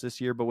Turang, I guess, this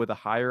year, but with a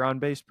higher on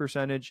base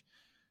percentage,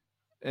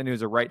 and he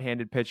was a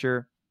right-handed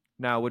pitcher.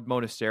 Now, would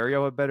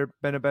Monasterio have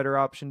been a better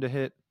option to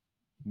hit?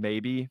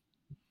 Maybe.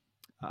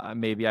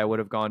 Maybe I would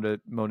have gone to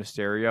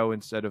Monasterio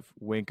instead of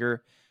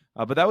Winker.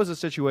 But that was a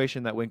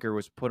situation that Winker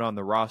was put on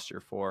the roster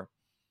for.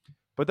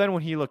 But then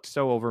when he looked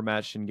so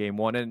overmatched in game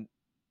one, and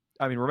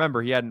I mean,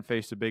 remember, he hadn't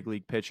faced a big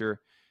league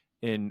pitcher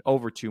in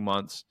over 2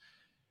 months.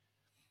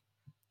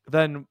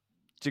 Then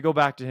to go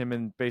back to him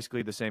in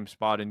basically the same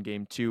spot in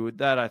game two,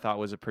 that I thought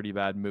was a pretty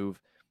bad move,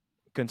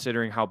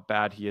 considering how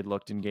bad he had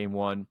looked in game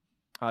one.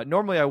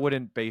 Normally, I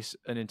wouldn't base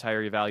an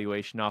entire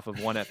evaluation off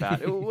of one at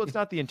bat. Well, it's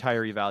not the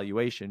entire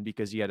evaluation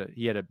because he had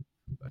a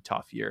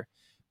tough year,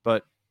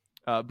 but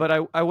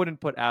I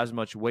wouldn't put as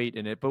much weight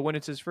in it. But when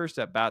it's his first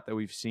at bat that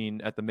we've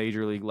seen at the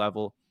major league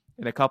level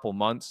in a couple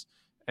months,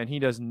 and he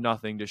does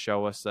nothing to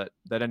show us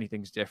that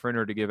anything's different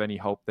or to give any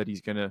hope that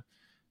he's going to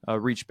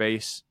reach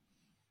base,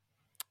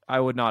 I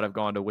would not have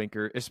gone to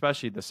Winker,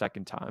 especially the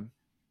second time.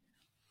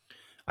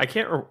 I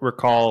can't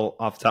recall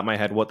off the top of my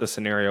head what the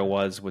scenario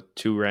was with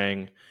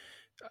Turang.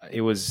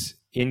 It was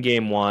in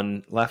game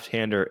one,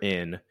 left-hander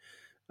in.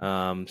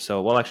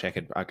 Well, actually, I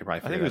could probably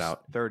figure that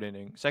out. Third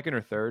inning, second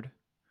or third.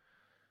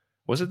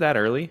 Was it that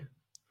early?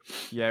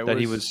 Yeah, it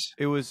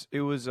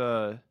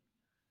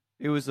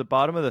was the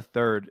bottom of the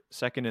third,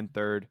 second and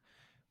third,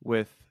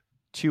 with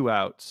 2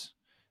 outs,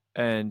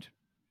 and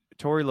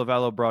Torey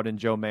Lovello brought in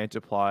Joe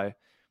Mantiply.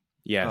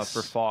 Yes,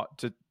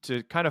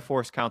 to kind of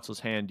force Counsell's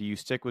hand. Do you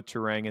stick with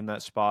Turang in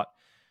that spot,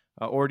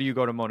 or do you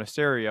go to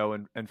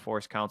Monasterio and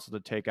force Counsell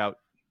to take out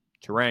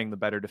Turang, the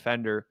better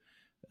defender,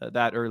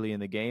 that early in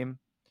the game?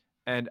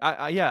 And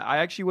I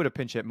actually would have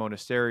pinch hit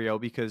Monasterio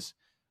because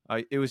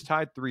it was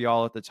tied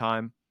 3-3 at the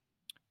time.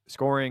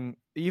 Scoring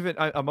even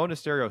a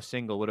Monasterio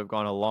single would have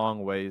gone a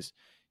long ways.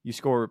 You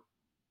score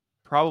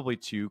probably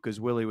 2 because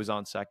Willie was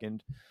on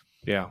second.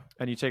 Yeah.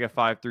 And you take a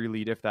 5-3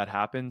 lead if that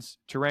happens.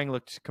 Turang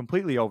looked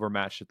completely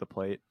overmatched at the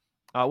plate.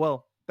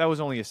 Well, that was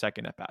only a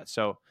second at bat.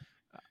 So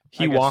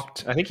he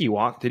walked. I think he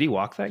walked. Did he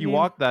walk that game? He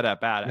walked that at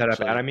bat. That at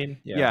bat, I mean?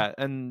 Yeah,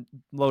 and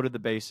loaded the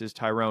bases.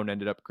 Tyrone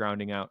ended up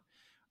grounding out.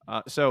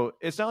 So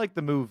it's not like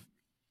the move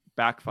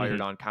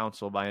backfired on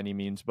Counsell by any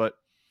means. But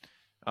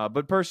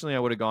personally, I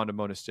would have gone to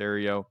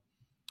Monasterio.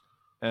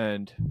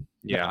 And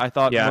I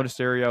thought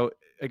Monasterio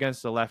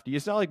against the lefty.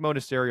 It's not like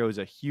Monasterio is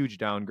a huge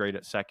downgrade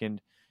at second.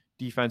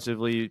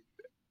 Defensively,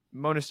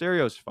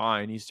 Monasterio's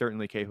fine. He's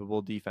certainly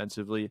capable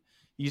defensively.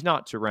 He's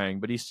not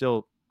Turang, but he's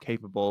still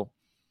capable.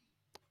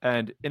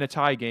 And in a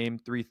tie game,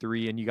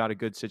 3-3, and you got a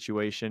good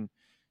situation,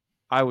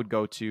 I would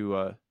go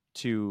to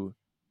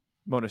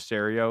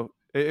Monasterio.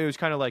 It was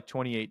kind of like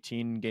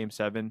 2018 Game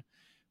 7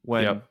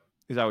 when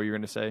is that what you're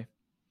going to say?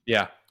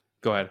 Yeah,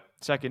 go ahead.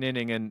 Second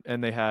inning,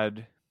 and they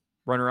had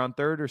runner on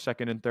third or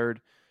second and third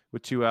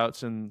with 2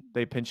 outs, and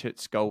they pinch hit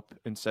Scope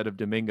instead of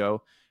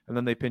Domingo. And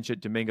then they pinch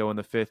hit Domingo in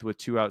the 5th with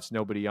 2 outs,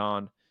 nobody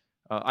on.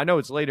 I know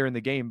it's later in the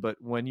game, but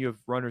when you have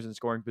runners in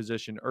scoring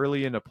position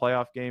early in a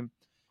playoff game,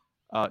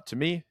 to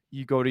me,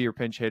 you go to your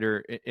pinch hitter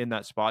in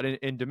that spot.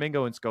 In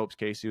Domingo and Scope's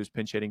case, he was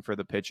pinch hitting for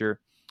the pitcher.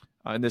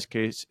 In this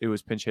case, it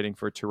was pinch hitting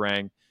for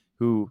Turang,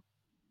 who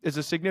is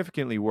a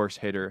significantly worse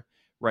hitter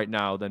right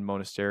now than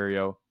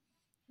Monasterio.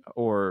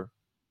 Or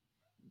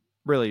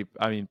really,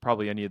 I mean,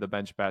 probably any of the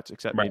bench bats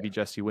except Right. maybe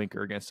Jesse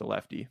Winker against a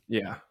lefty.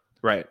 Yeah.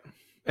 Right.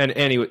 And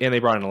they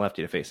brought in a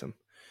lefty to face him.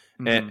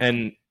 Mm-hmm.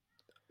 And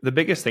the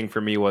biggest thing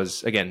for me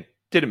was, again,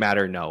 didn't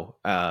matter. No,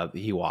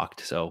 he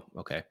walked. So,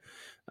 okay.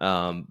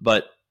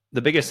 But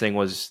the biggest thing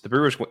was the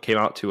Brewers came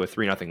out to a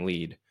 3-0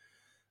 lead,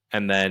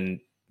 and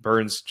then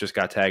Burns just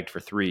got tagged for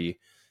 3.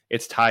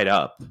 It's tied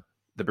up.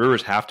 The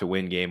Brewers have to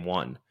win game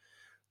 1.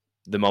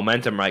 The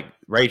momentum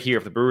right here,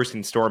 if the Brewers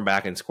can storm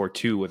back and score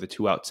 2 with a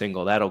 2-out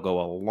single, that'll go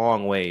a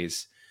long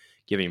ways,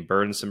 giving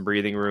Burns some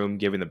breathing room,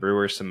 giving the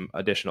Brewers some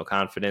additional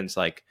confidence.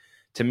 Like,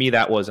 to me,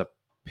 that was a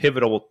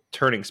pivotal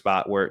turning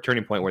point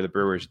where the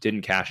Brewers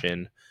didn't cash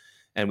in,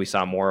 and we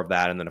saw more of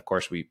that. And then, of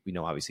course, we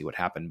know obviously what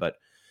happened. But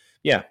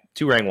yeah,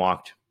 Turang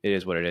walked. It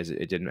is what it is.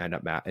 It didn't end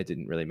up. It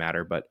didn't really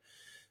matter. But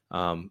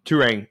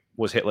Turang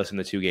was hitless in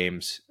the 2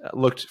 games.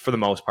 Looked for the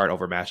most part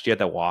overmatched. He had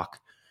that walk,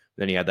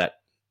 then he had that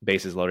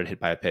bases loaded hit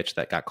by a pitch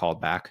that got called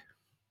back,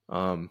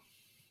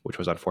 which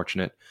was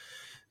unfortunate.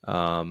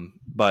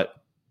 But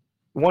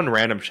one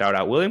random shout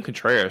out: William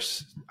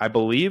Contreras, I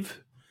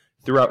believe,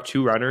 threw out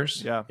 2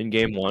 runners in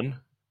game 1.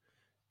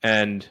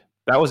 And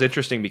that was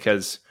interesting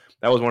because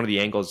that was one of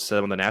the angles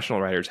some of the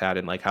national writers had,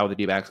 and like how the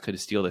D-backs could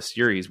steal the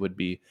series would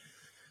be,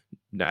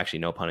 actually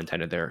no pun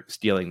intended there,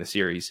 stealing the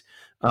series.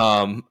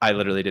 I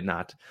literally did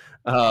not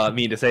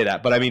mean to say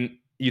that, but I mean,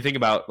 you think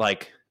about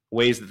like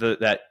ways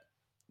that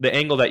the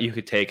angle that you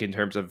could take in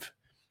terms of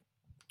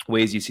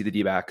ways you see the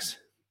D-backs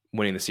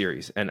winning the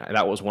series, and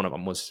that was one of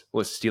them, was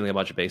stealing a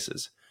bunch of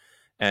bases.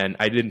 And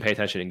I didn't pay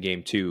attention in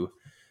game 2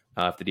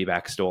 if the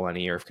D-backs stole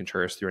any or if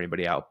Contreras threw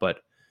anybody out,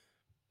 but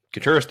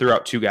Contreras threw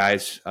out 2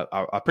 guys,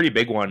 a pretty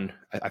big one.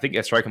 I think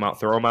I strike him out,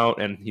 throw him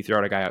out, and he threw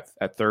out a guy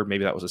at third.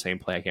 Maybe that was the same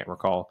play. I can't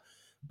recall,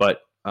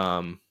 but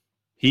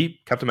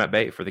he kept him at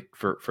bay for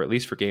at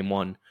least for game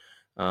 1,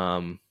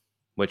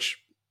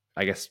 which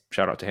I guess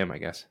shout out to him, I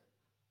guess.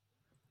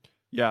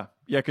 Yeah.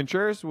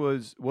 Contreras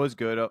was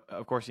good.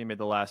 Of course, he made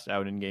the last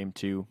out in game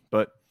 2,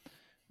 but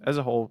as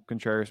a whole,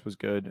 Contreras was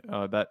good.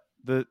 That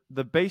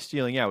the base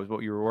stealing, was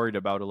what you were worried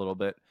about a little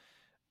bit,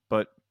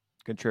 but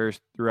Contreras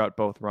threw out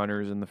both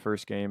runners in the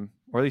first game,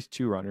 or at least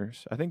 2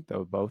 runners. I think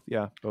though both.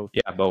 Yeah, both.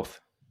 Yeah,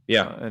 both.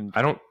 Yeah, and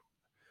I don't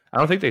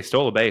think they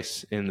stole a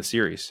base in the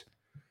series.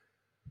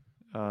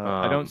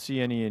 I don't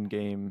see any in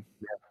game.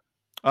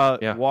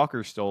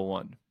 Walker stole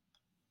 1,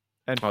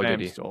 and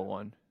Pham stole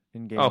 1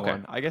 in game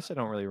 1. I guess I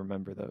don't really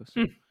remember those.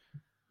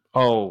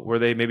 Oh, were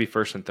they maybe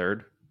first and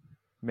third?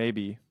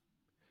 Maybe.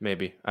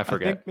 I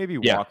forget. I think maybe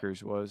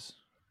Walker's was.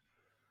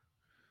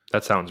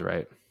 That sounds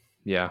right.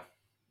 Yeah.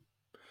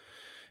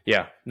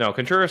 Yeah. No,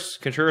 Contreras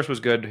was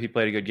good. He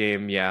played a good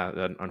game. Yeah,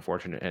 an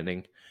unfortunate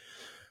ending.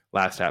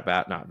 Last at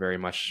bat, not very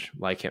much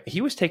like him.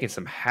 He was taking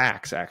some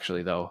hacks,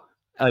 actually, though.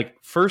 Like,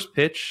 first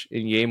pitch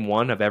in game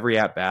 1 of every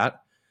at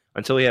bat,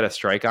 until he had a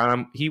strike on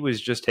him, he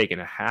was just taking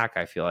a hack,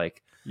 I feel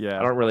like. Yeah.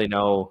 I don't really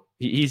know.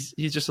 He's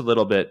just a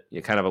little bit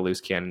kind of a loose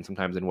cannon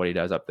sometimes in what he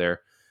does up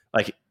there.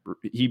 Like,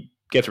 he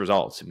gets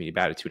results. I mean, he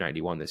batted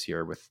 .291 this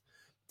year with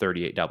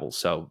 38 doubles.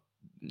 So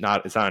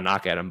it's not a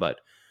knock at him, but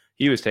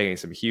he was taking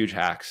some huge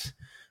hacks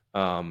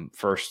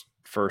first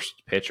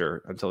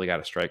pitcher until he got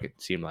a strike,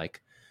 it seemed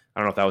like. I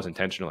don't know if that was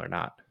intentional or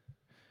not.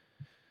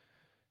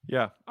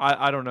 Yeah,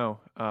 I don't know.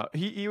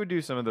 He would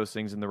do some of those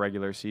things in the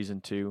regular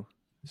season too.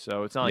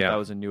 So it's not like that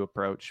was a new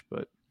approach,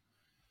 but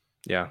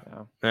yeah.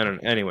 I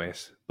don't know.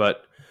 Anyways,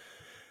 but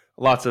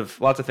lots of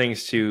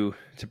things to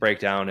break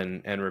down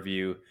and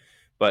review.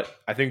 But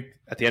I think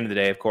at the end of the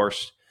day, of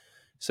course,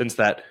 since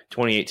that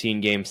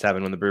 2018 Game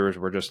 7 when the Brewers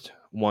were just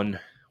one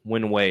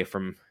win away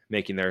from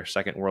making their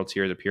second World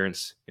Series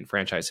appearance in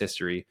franchise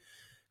history,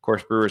 of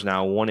course, Brewers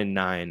now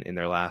 1-9 in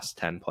their last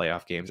 10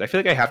 playoff games. I feel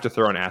like I have to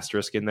throw an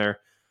asterisk in there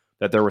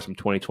that there were some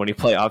 2020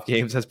 playoff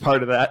games as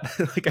part of that.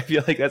 Like, I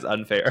feel like that's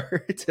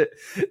unfair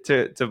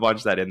to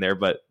bunch that in there.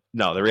 But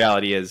no, the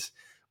reality is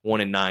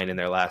 1-9 in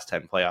their last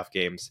 10 playoff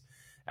games,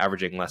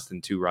 averaging less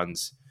than 2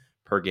 runs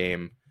per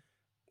game.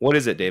 What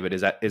is it, David?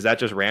 Is that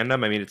just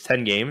random? I mean, it's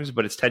 10 games,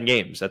 but it's 10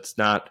 games. That's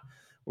not.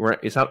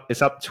 It's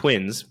not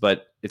Twins,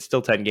 but it's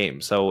still 10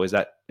 games. So is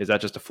that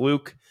just a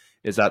fluke?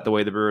 Is that the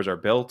way the Brewers are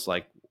built?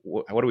 Like,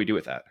 what do we do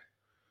with that?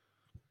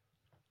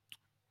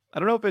 I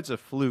don't know if it's a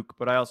fluke,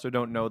 but I also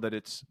don't know that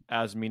it's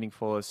as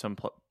meaningful as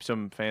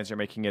some fans are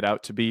making it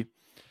out to be.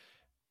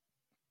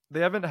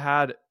 They haven't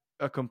had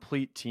a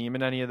complete team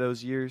in any of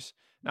those years.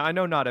 Now, I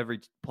know not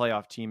every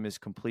playoff team is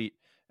complete,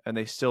 and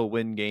they still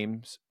win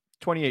games.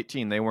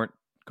 2018, they weren't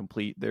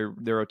complete. Their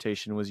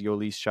rotation was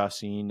Yolis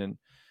Chacin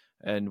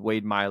and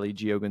Wade Miley,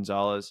 Gio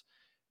Gonzalez,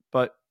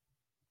 but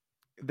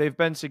they've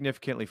been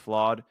significantly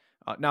flawed.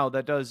 Now,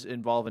 that does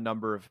involve a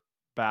number of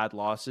bad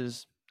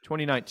losses.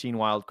 2019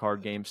 wild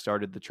card game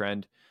started the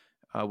trend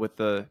with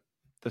the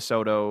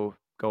Soto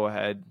go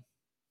ahead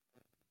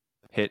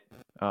hit.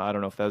 I don't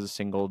know if that was a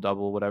single,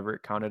 double, whatever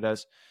it counted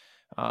as.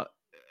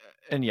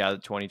 And yeah, the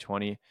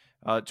 2020.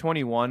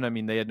 21, I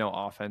mean, they had no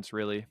offense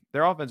really.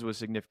 Their offense was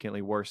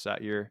significantly worse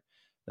that year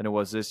than it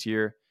was this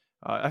year.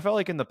 I felt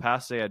like in the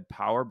past they had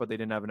power, but they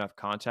didn't have enough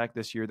contact.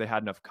 This year they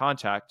had enough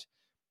contact,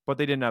 but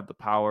they didn't have the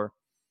power.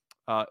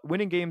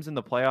 Winning games in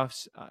the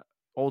playoffs,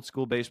 old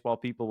school baseball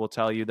people will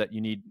tell you that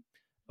you need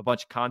a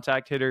bunch of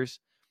contact hitters.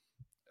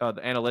 The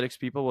analytics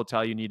people will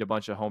tell you need a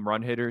bunch of home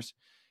run hitters.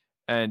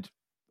 And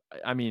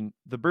I mean,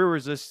 the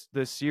Brewers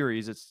this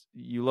series, it's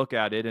you look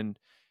at it and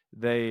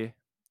they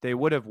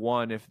would have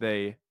won if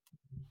they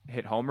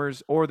hit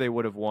homers, or they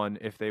would have won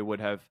if they would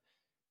have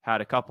had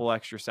a couple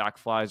extra sac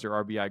flies or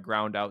RBI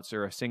ground outs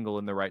or a single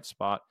in the right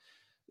spot.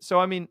 So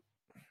I mean,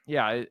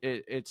 yeah,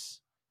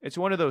 it's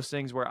one of those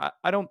things where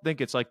I don't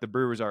think it's like the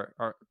Brewers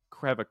are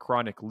have a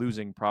chronic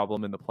losing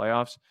problem in the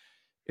playoffs.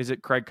 Is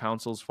it Craig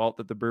Counsell's fault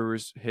that the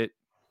Brewers hit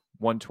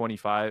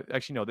 125?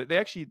 Actually, no.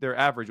 Their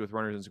average with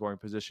runners in scoring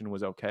position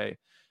was okay,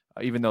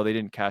 even though they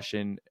didn't cash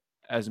in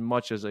as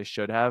much as they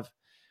should have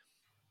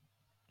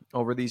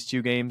over these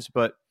two games.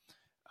 But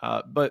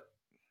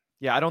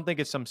yeah, I don't think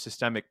it's some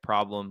systemic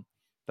problem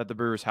that the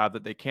Brewers have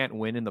that they can't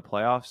win in the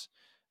playoffs.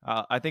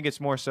 I think it's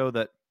more so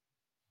that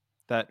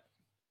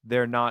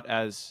they're not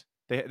as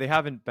they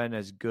haven't been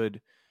as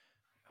good.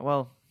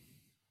 Well,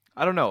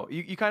 I don't know.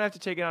 You kind of have to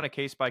take it on a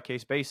case by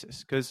case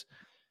basis, because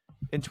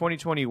in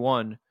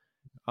 2021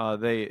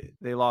 they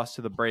lost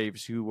to the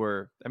Braves, who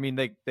were, I mean,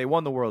 they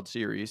won the World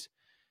Series.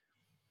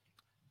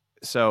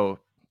 So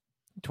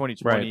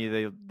 2020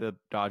 Right. the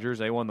Dodgers,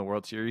 they won the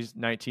World Series.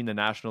 19 the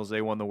Nationals,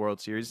 they won the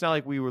World Series. It's not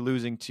like we were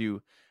losing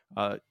to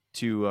the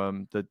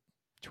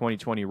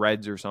 2020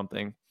 Reds or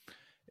something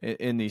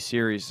in these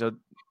series. So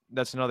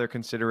that's another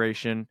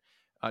consideration.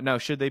 Now,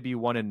 should they be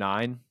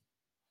 1-9?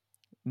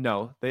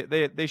 No,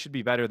 they should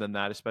be better than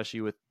that,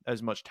 especially with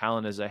as much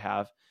talent as they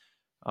have.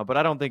 But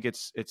I don't think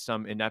it's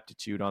some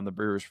ineptitude on the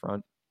Brewers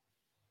front.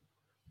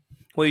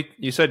 Well,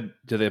 you said,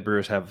 do the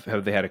Brewers have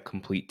they had a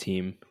complete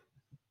team?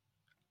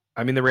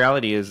 I mean, the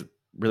reality is,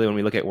 really, when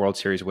we look at World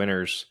Series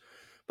winners,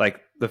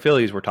 like the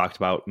Phillies were talked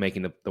about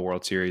making the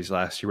World Series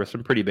last year with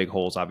some pretty big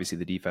holes. Obviously,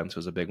 the defense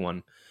was a big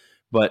one.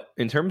 But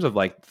in terms of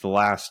like the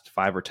last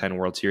 5 or 10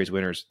 World Series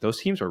winners, those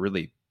teams were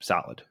really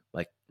solid,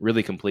 like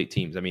really complete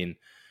teams. I mean,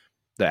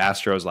 the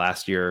Astros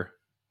last year,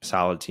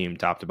 solid team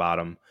top to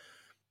bottom.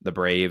 The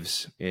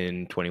Braves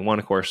in 21,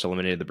 of course,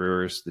 eliminated the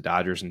Brewers. The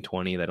Dodgers in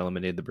 20, that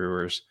eliminated the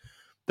Brewers.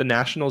 The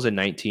Nationals in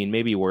 19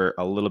 maybe were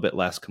a little bit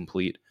less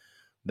complete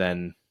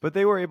than. But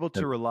they were able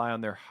to rely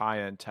on their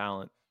high end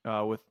talent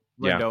with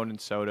Yeah, Rendon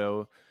and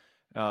Soto.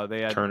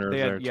 Turner's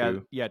there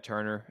too.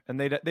 Turner, and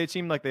they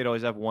seemed like they'd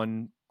always have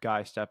one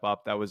guy step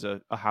up. That was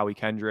a Howie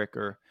Kendrick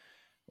or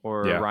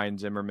Yeah, Ryan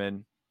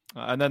Zimmerman,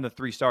 and then the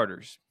three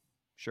starters,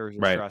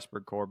 Scherzer, right.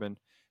 Strasburg, Corbin,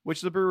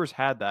 which the Brewers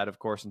had that, of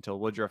course, until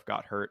Woodruff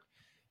got hurt.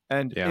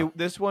 And Yeah,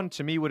 this one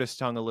to me would have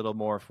stung a little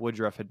more if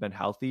Woodruff had been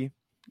healthy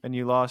and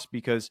you lost,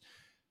 because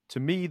to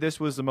me this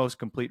was the most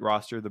complete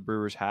roster the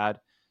Brewers had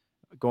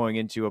going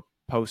into a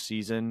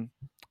postseason,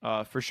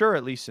 for sure,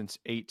 at least since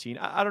 18.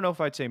 I don't know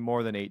if I'd say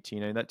more than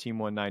 18. I mean, that team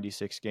won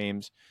 96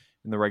 games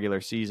in the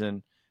regular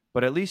season,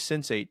 but at least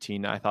since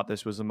 18, I thought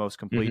this was the most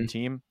complete hmm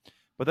team.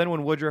 But then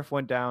when Woodruff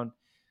went down,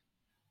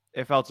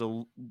 it felt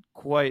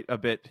quite a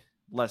bit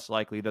less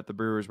likely that the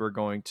Brewers were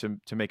going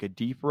to make a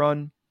deep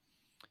run,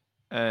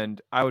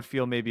 and I would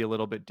feel maybe a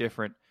little bit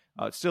different.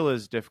 It still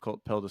is a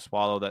difficult pill to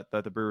swallow that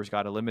the Brewers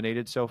got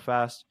eliminated so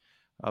fast,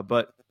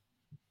 but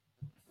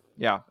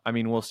yeah, I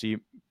mean, we'll see.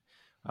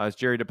 As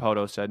Jerry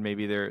Dipoto said,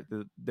 maybe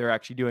they're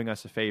actually doing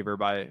us a favor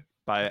by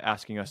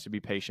asking us to be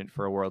patient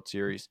for a World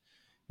Series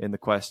in the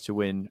quest to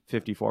win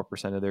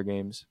 54% of their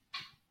games.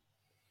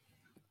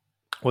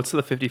 What's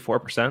the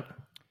 54%?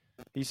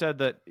 He said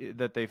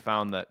that they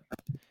found that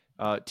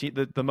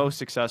the most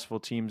successful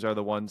teams are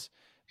the ones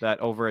that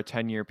over a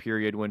 10-year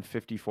period win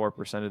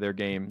 54% of their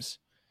games.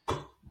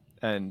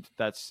 And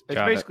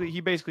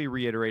he basically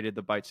reiterated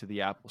the bites of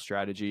the apple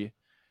strategy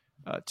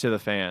to the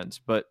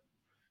fans. But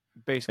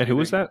basically, And who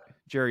was that?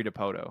 Jerry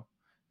Dipoto,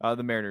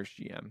 the Mariners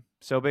GM.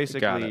 So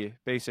basically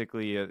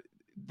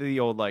the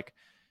old, like,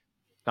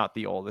 not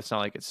the old, it's not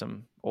like it's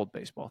some old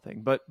baseball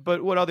thing, but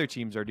what other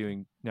teams are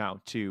doing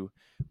now too,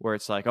 where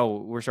it's like,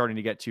 oh, we're starting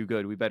to get too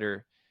good, we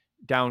better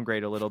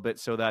downgrade a little bit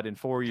so that in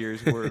 4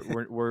 years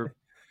we're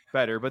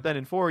better, but then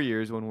in 4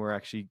 years when we're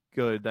actually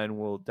good, then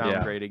we'll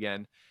downgrade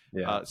again.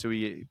 Yeah. So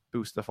we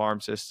boost the farm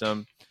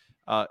system.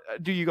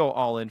 Do you go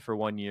all in for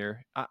 1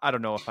 year? I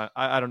don't know if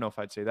I don't know if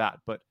I'd say that,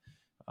 but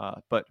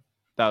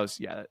that was,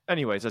 yeah.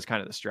 Anyways, that's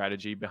kind of the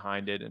strategy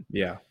behind it,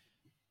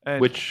 and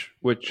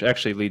Which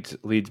actually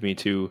leads me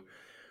to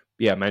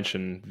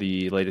mention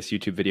the latest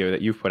YouTube video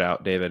that you've put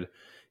out, David,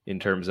 in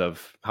terms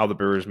of how the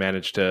Brewers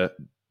managed to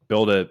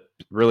build a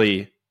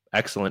really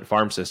excellent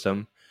farm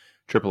system.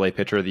 AAA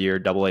pitcher of the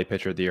year, AA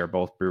pitcher of the year,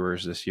 both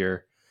Brewers this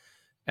year,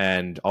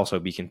 and also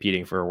be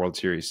competing for a World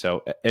Series.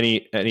 So,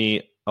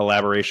 any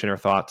elaboration or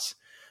thoughts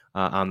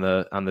on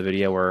the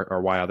video,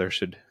 or why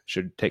others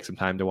should take some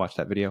time to watch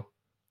that video?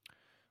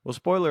 Well,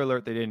 spoiler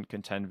alert, they didn't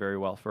contend very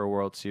well for a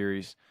World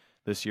Series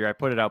this year. I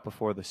put it out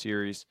before the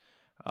series.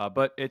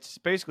 But it's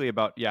basically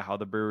about, how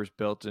the Brewers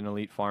built an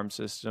elite farm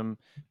system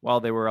while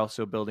they were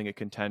also building a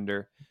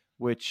contender,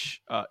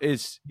 which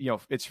is,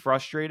 it's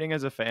frustrating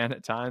as a fan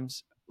at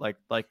times, like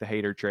the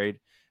Hader trade,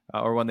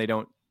 or when they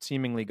don't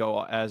seemingly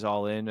go as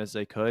all in as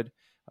they could.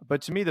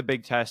 But to me, the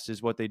big test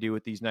is what they do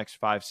with these next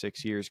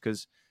 5-6 years,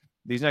 because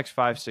these next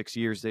 5-6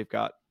 years they've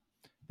got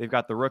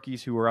the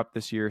rookies who are up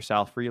this year: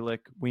 Sal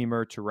Frelick,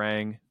 Weimer,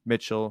 Turang,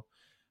 Mitchell.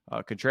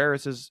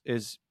 Contreras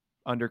is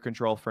under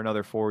control for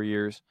another 4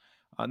 years.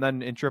 And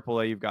then in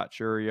AAA, you've got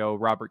Churio,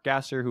 Robert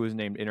Gasser, who was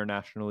named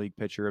International League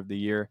Pitcher of the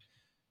Year.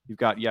 You've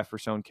got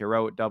Jefferson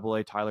Quero at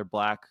AA. Tyler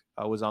Black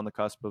was on the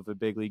cusp of a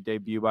big league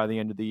debut by the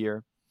end of the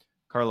year.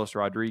 Carlos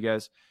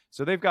Rodriguez.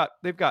 So they've got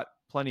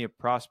plenty of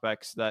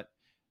prospects that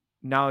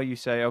now you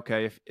say,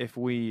 okay, if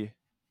we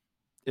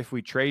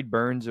trade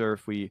Burns, or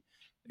if we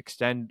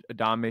extend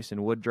Adames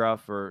and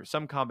Woodruff, or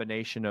some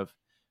combination of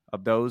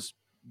those,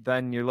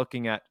 then you're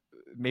looking at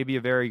maybe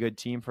a very good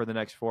team for the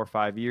next 4 or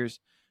 5 years.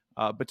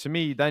 But to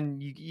me, then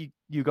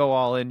you go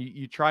all in.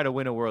 You try to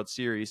win a World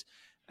Series,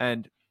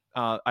 and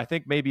I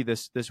think maybe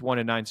this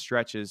 1-9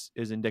 stretch is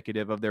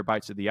indicative of their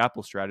bites of the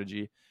apple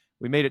strategy.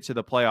 We made it to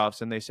the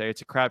playoffs, and they say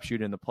it's a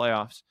crapshoot in the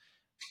playoffs.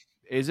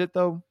 Is it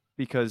though?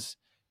 Because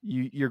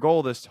your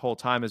goal this whole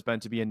time has been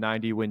to be a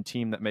 90-win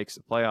team that makes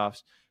the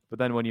playoffs. But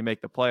then when you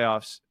make the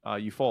playoffs,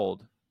 you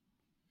fold.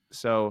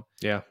 So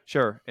Yeah,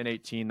 sure, in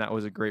 18 that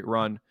was a great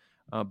run,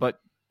 but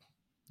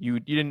you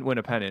didn't win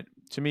a pennant.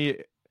 To me,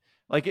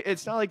 like,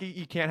 it's not like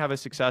you can't have a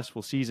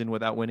successful season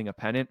without winning a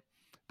pennant.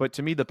 But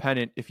to me, the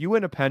pennant, if you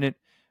win a pennant,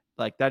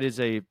 like, that is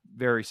a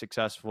very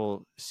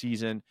successful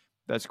season.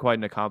 That's quite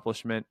an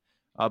accomplishment.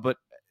 But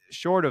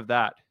short of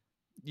that,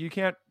 you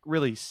can't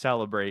really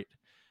celebrate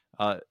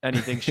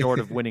anything short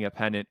of winning a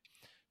pennant.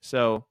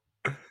 So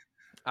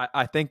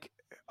I think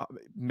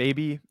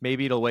maybe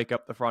it'll wake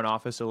up the front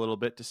office a little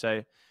bit to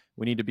say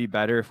we need to be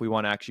better if we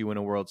want to actually win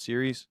a World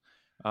Series.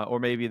 Or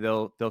maybe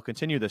they'll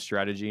continue this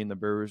strategy, and the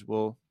Brewers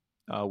will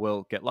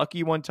get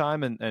lucky one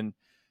time and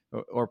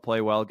or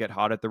play well, get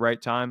hot at the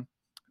right time,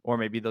 or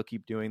maybe they'll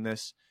keep doing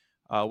this.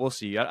 We'll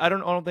see. I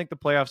don't think the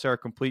playoffs are a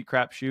complete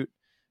crapshoot,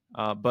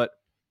 but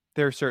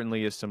there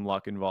certainly is some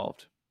luck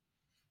involved.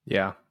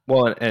 Yeah.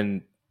 Well,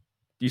 and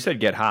you said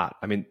get hot.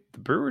 I mean, the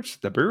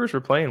Brewers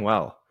were playing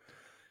well,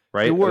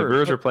 right? The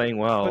Brewers were playing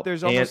well, but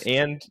there's almost,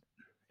 and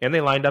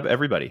they lined up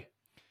everybody.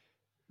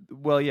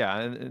 Well, yeah,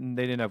 and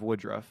they didn't have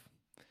Woodruff.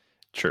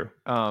 True.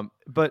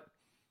 But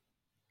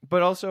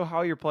also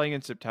how you're playing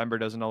in September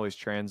doesn't always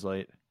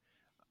translate.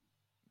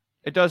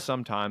 It does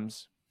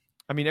sometimes.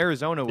 I mean,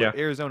 Arizona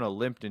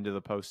limped into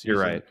the postseason. You're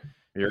right.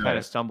 Kind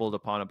of stumbled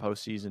upon a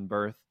postseason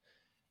berth,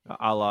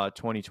 a la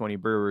 2020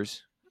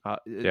 Brewers.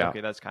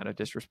 Okay, that's kind of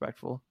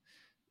disrespectful.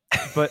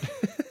 But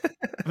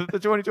the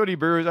 2020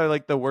 Brewers are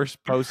like the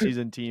worst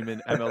postseason team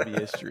in MLB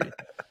history.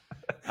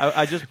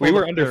 We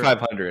were under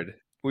 500.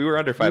 We were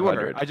under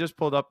 500. I just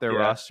pulled up their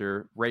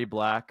roster: Ray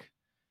Black,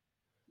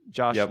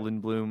 Josh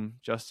Lindblom,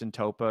 Justin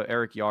Topa,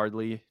 Eric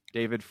Yardley,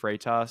 David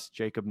Freitas,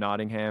 Jacob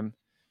Nottingham,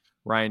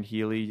 Ryan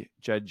Healy,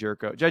 Jed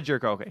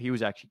Jerko. Okay, he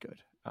was actually good.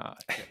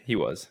 He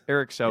was.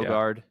 Eric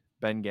Sogard,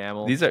 Ben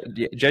Gamel.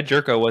 Jed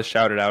Jerko was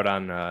shouted out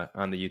on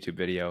the YouTube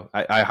video.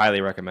 I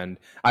highly recommend.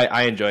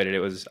 I enjoyed it. It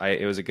was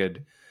a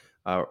good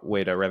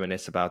way to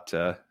reminisce about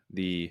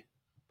the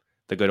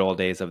good old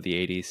days of the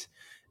 80s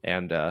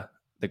and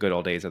the good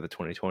old days of the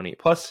 2020.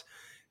 Plus,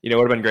 it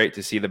would have been great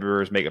to see the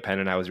Brewers make a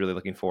pennant. I was really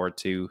looking forward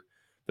to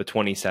the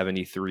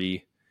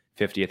 2073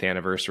 50th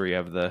anniversary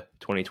of the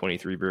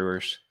 2023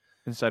 Brewers.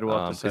 Instead, we'll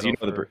have to settle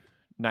for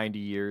 90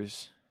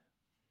 years.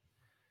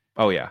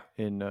 Oh yeah,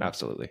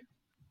 absolutely.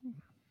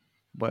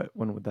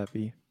 When would that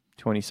be?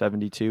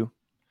 2072.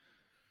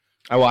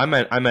 Oh, well, I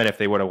meant if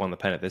they would have won the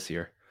pennant this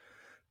year,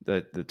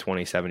 the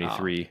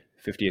 2073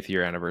 50th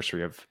year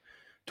anniversary of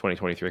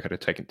 2023. I could have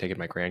taken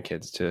my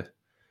grandkids to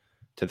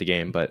the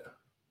game, but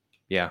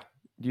yeah.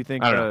 Do you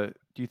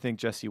think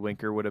Jesse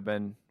Winker would have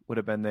been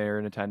there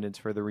in attendance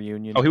for the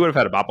reunion? Oh, he would have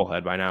had a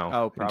bobblehead by now.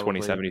 Oh, probably.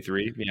 In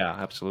 2073. Yeah,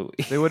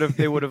 absolutely. They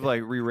would have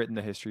like rewritten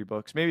the history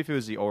books. Maybe if it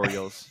was the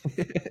Orioles,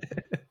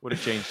 would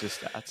have changed his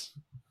stats.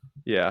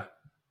 Yeah.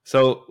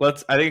 So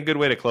I think a good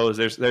way to close.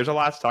 There's a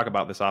lot to talk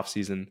about this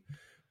offseason.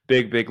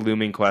 Big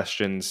looming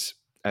questions.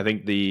 I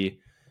think maybe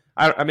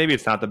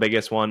it's not the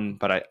biggest one,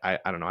 but I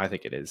don't know. I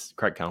think it is.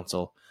 Craig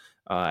Counsell.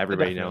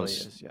 Everybody knows.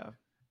 Is, yeah.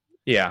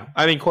 Yeah.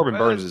 I mean, Corbin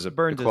Burns is a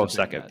close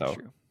second, though.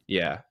 True.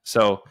 Yeah.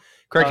 So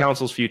Craig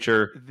Counsell's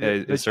future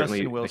is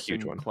certainly a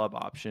huge one. Club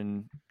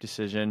option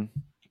decision.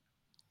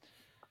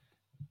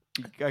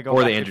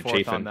 Or the Andrew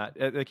Chafin on that.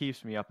 It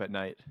keeps me up at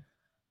night.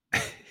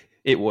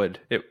 It would.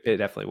 It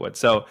definitely would.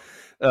 So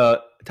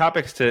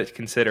topics to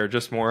consider,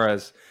 just more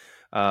as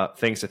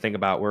things to think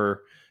about. We're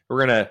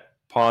gonna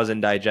pause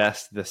and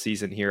digest the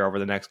season here over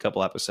the next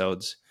couple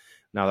episodes.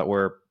 Now that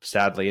we're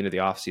sadly into the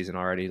off season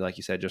already, like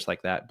you said, just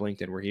like that,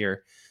 blinked and we're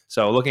here.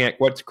 So looking at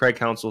what's Craig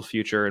Counsell's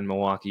future in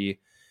Milwaukee,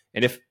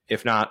 and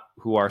if not,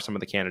 who are some of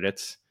the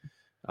candidates?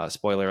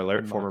 Spoiler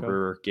alert: former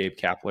Brewer Gabe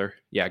Kapler.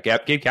 Yeah,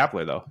 Gabe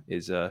Kapler though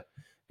is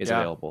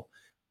available.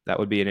 That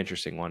would be an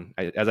interesting one.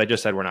 As I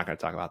just said, we're not going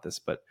to talk about this,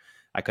 but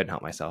I couldn't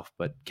help myself.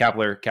 But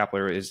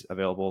Kapler is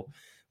available.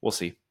 We'll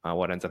see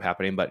what ends up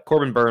happening. But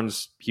Corbin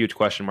Burns, huge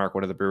question mark.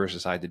 What do the Brewers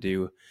decide to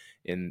do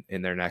in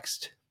their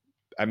next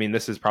I mean,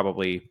 this is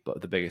probably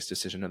the biggest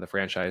decision of the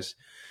franchise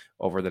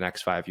over the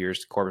next 5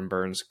 years. Corbin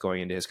Burns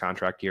going into his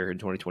contract year in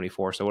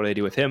 2024. So what do they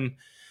do with him?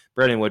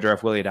 Brandon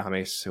Woodruff, Willie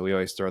Adames. So we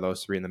always throw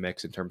those three in the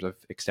mix in terms of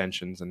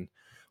extensions and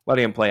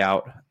letting him play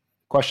out.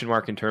 Question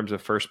mark in terms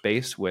of first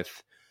base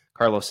with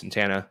Carlos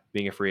Santana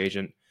being a free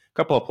agent. A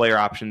couple of player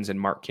options in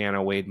Mark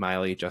Canha, Wade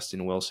Miley,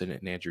 Justin Wilson,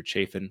 and Andrew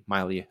Chafin.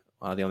 Miley,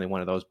 the only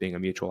one of those being a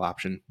mutual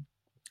option,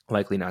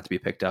 likely not to be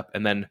picked up.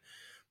 And then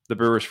the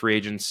Brewers free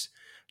agents,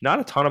 not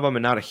a ton of them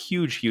and not a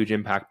huge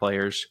impact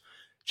players.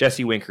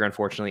 Jesse Winker,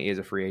 unfortunately, is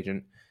a free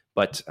agent.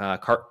 But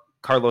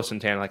Carlos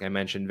Santana, like I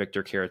mentioned,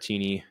 Victor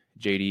Caratini,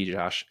 JD,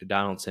 Josh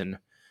Donaldson,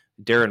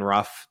 Darren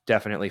Ruff,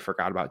 definitely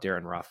forgot about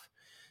Darren Ruff.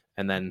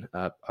 And then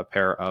a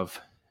pair of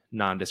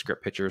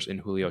nondescript pitchers in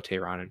Julio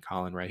Teheran and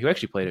Colin Ray, who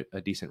actually played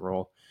a decent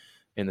role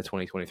in the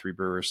 2023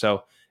 Brewers.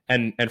 So,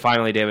 and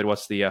finally, David,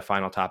 what's the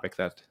final topic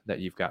that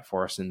you've got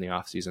for us in the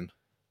offseason?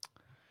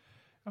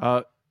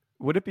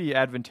 Would it be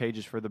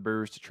advantageous for the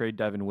Brewers to trade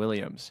Devin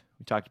Williams?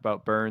 We talked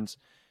about Burns,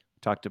 we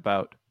talked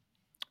about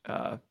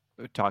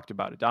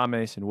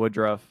Adames and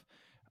Woodruff,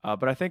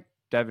 but I think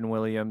Devin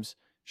Williams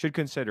should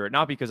consider it.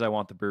 Not because I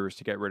want the Brewers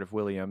to get rid of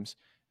Williams.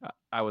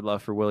 I would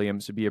love for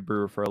Williams to be a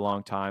Brewer for a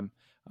long time,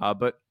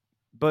 but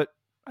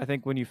I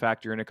think when you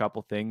factor in a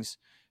couple things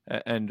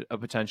and a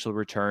potential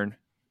return,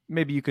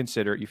 maybe you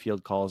consider it. You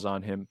field calls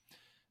on him,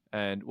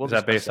 and is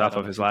that based off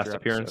of his last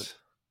appearance?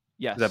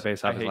 Yes. Is that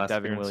based off I his hate last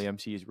Devin appearance?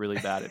 Williams. He's really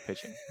bad at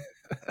pitching.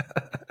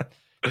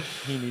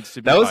 He needs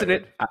to be. That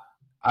wasn't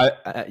fired.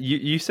 it.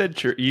 You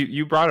said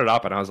you brought it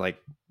up, and I was like,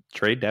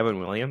 trade Devin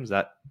Williams?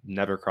 That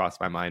never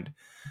crossed my mind.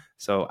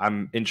 So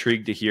I'm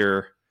intrigued to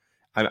hear.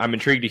 I'm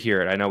intrigued to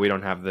hear it. I know we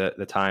don't have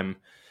the time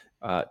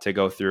to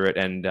go through it,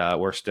 and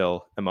we're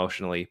still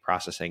emotionally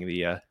processing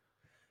the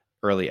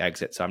early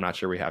exit. So I'm not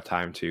sure we have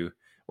time to.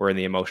 We're in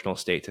the emotional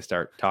state to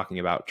start talking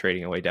about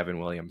trading away Devin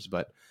Williams,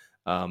 but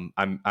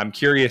I'm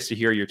curious to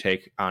hear your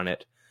take on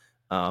it,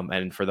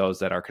 and for those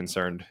that are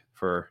concerned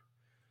for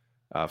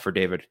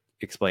David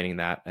explaining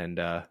that, and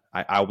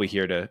I'll be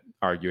here to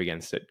argue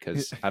against it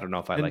because I don't know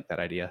if I like that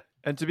idea.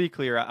 And to be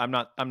clear, I'm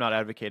not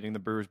advocating the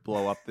Brewers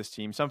blow up this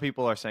team. Some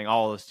people are saying,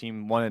 "Oh, this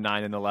team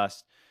 1-9 in the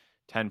last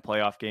 10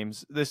 playoff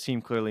games. This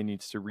team clearly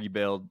needs to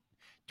rebuild.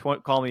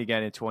 Call me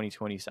again in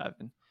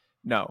 2027."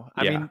 No,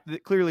 I mean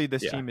clearly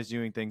this team is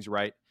doing things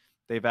right.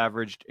 They've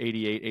averaged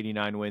 88,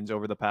 89 wins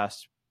over the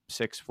past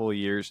 6 full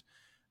years,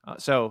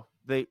 so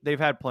they've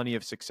had plenty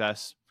of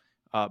success.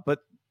 But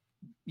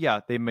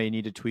yeah, they may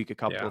need to tweak a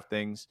couple of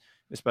things,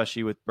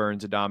 especially with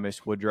Burns,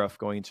 Adames, Woodruff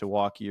going into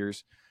walk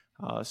years.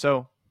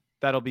 So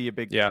that'll be a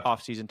big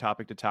off-season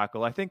topic to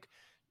tackle. I think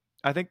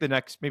the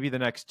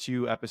next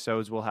 2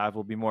 episodes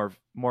will be more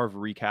of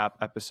recap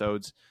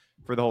episodes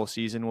for the whole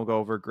season. We'll go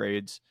over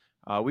grades.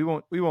 We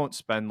won't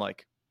spend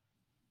like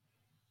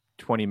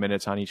 20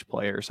 minutes on each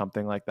player or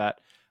something like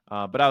that.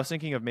 But I was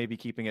thinking of maybe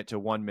keeping it to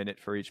 1 minute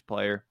for each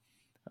player.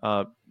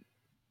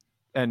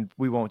 And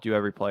we won't do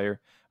every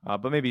player,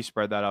 but maybe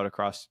spread that out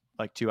across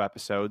like 2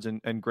 episodes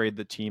and grade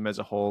the team as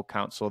a whole,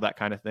 council, that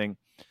kind of thing.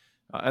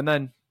 And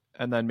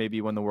then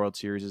maybe when the World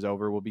Series is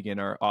over, we'll begin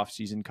our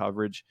off-season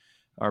coverage,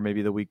 or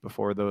maybe the week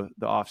before the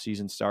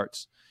off-season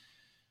starts.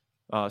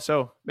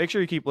 So make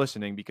sure you keep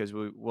listening because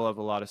we'll have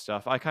a lot of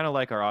stuff. I kind of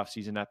like our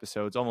off-season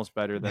episodes almost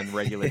better than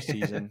regular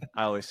season.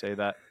 I always say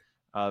that.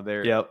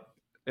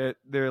 It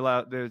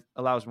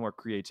allows more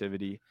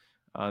creativity,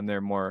 and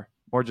they're more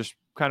just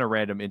kind of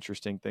random,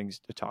 interesting things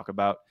to talk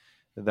about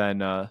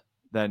than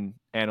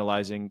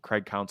analyzing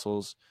Craig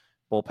Counsell's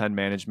bullpen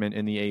management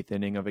in the 8th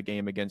inning of a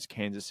game against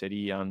Kansas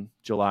City on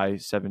July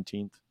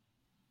 17th.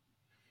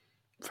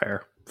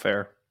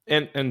 Fair.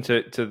 And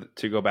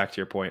to go back to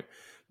your point,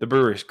 the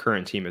Brewers'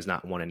 current team is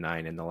not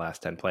 1-9 in the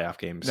last 10 playoff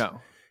games.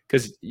 No,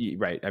 because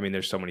right. I mean,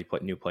 there's so many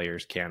new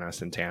players: Canha,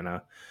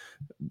 Santana,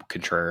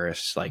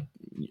 Contreras, like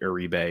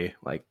Uribe,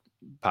 like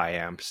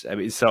Piamps.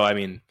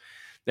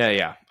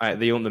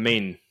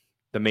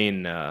 The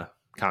main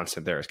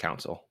constant there is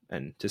Counsell,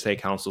 and to say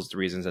Counsell's the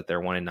reasons that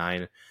they're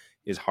 1-9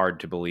 is hard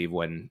to believe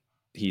when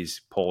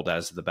he's pulled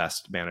as the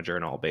best manager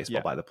in all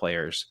baseball by the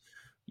players.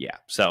 Yeah.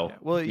 So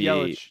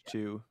Yelich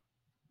too,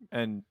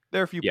 and there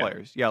are a few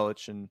players: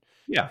 Yelich and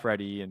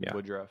Freddie and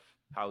Woodruff,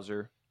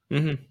 Hauser.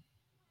 Mm-hmm.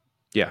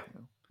 Yeah.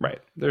 Right.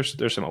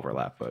 There's some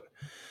overlap, but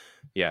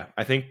yeah,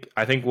 I think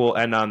we'll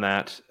end on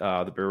that.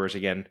 The Brewers,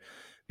 again,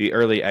 the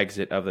early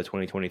exit of the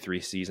 2023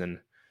 season,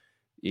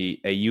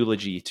 a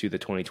eulogy to the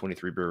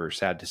 2023 Brewers.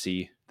 Sad to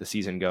see the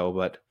season go,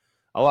 but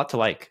a lot to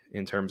like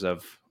in terms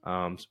of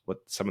what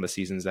some of the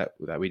seasons that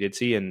we did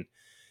see, and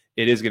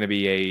it is going to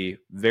be a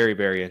very,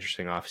 very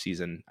interesting off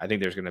season. I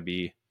think there's going to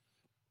be,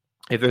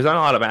 if there's not a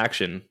lot of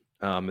action,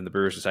 and the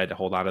Brewers decide to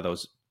hold on to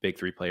those big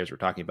 3 players we're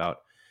talking about,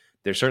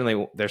 there's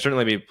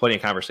certainly be plenty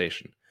of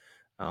conversation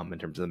in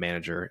terms of the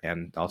manager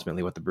and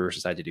ultimately what the Brewers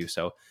decide to do.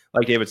 So,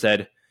 like David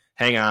said,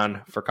 hang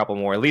on for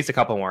at least a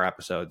couple more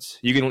episodes.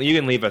 You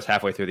can leave us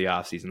halfway through the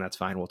off season. That's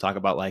fine. We'll talk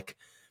about like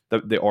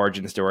the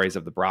origin stories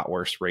of the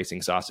bratwurst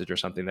racing sausage or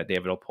something that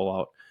David will pull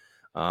out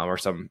or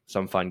some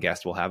fun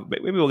guest we'll have.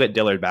 Maybe we'll get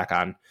Dillard back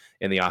on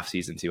in the off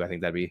season too. I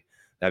think that'd be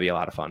a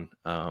lot of fun.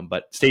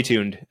 But stay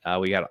tuned.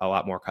 We got a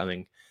lot more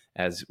coming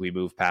as we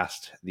move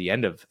past the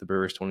end of the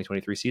Brewers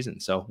 2023 season.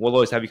 So we'll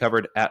always have you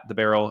covered at the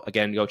Barrel.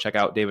 Again, go check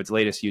out David's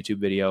latest YouTube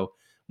video.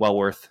 Well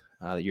worth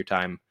your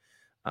time.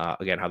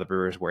 Again, how the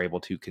Brewers were able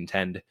to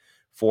contend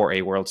for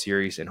a World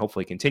Series and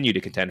hopefully continue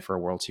to contend for a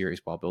World Series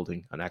while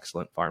building an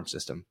excellent farm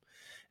system.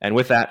 And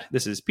with that,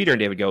 this is Peter and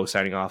David Go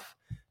signing off.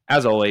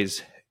 As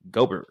always,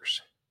 go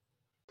Brewers.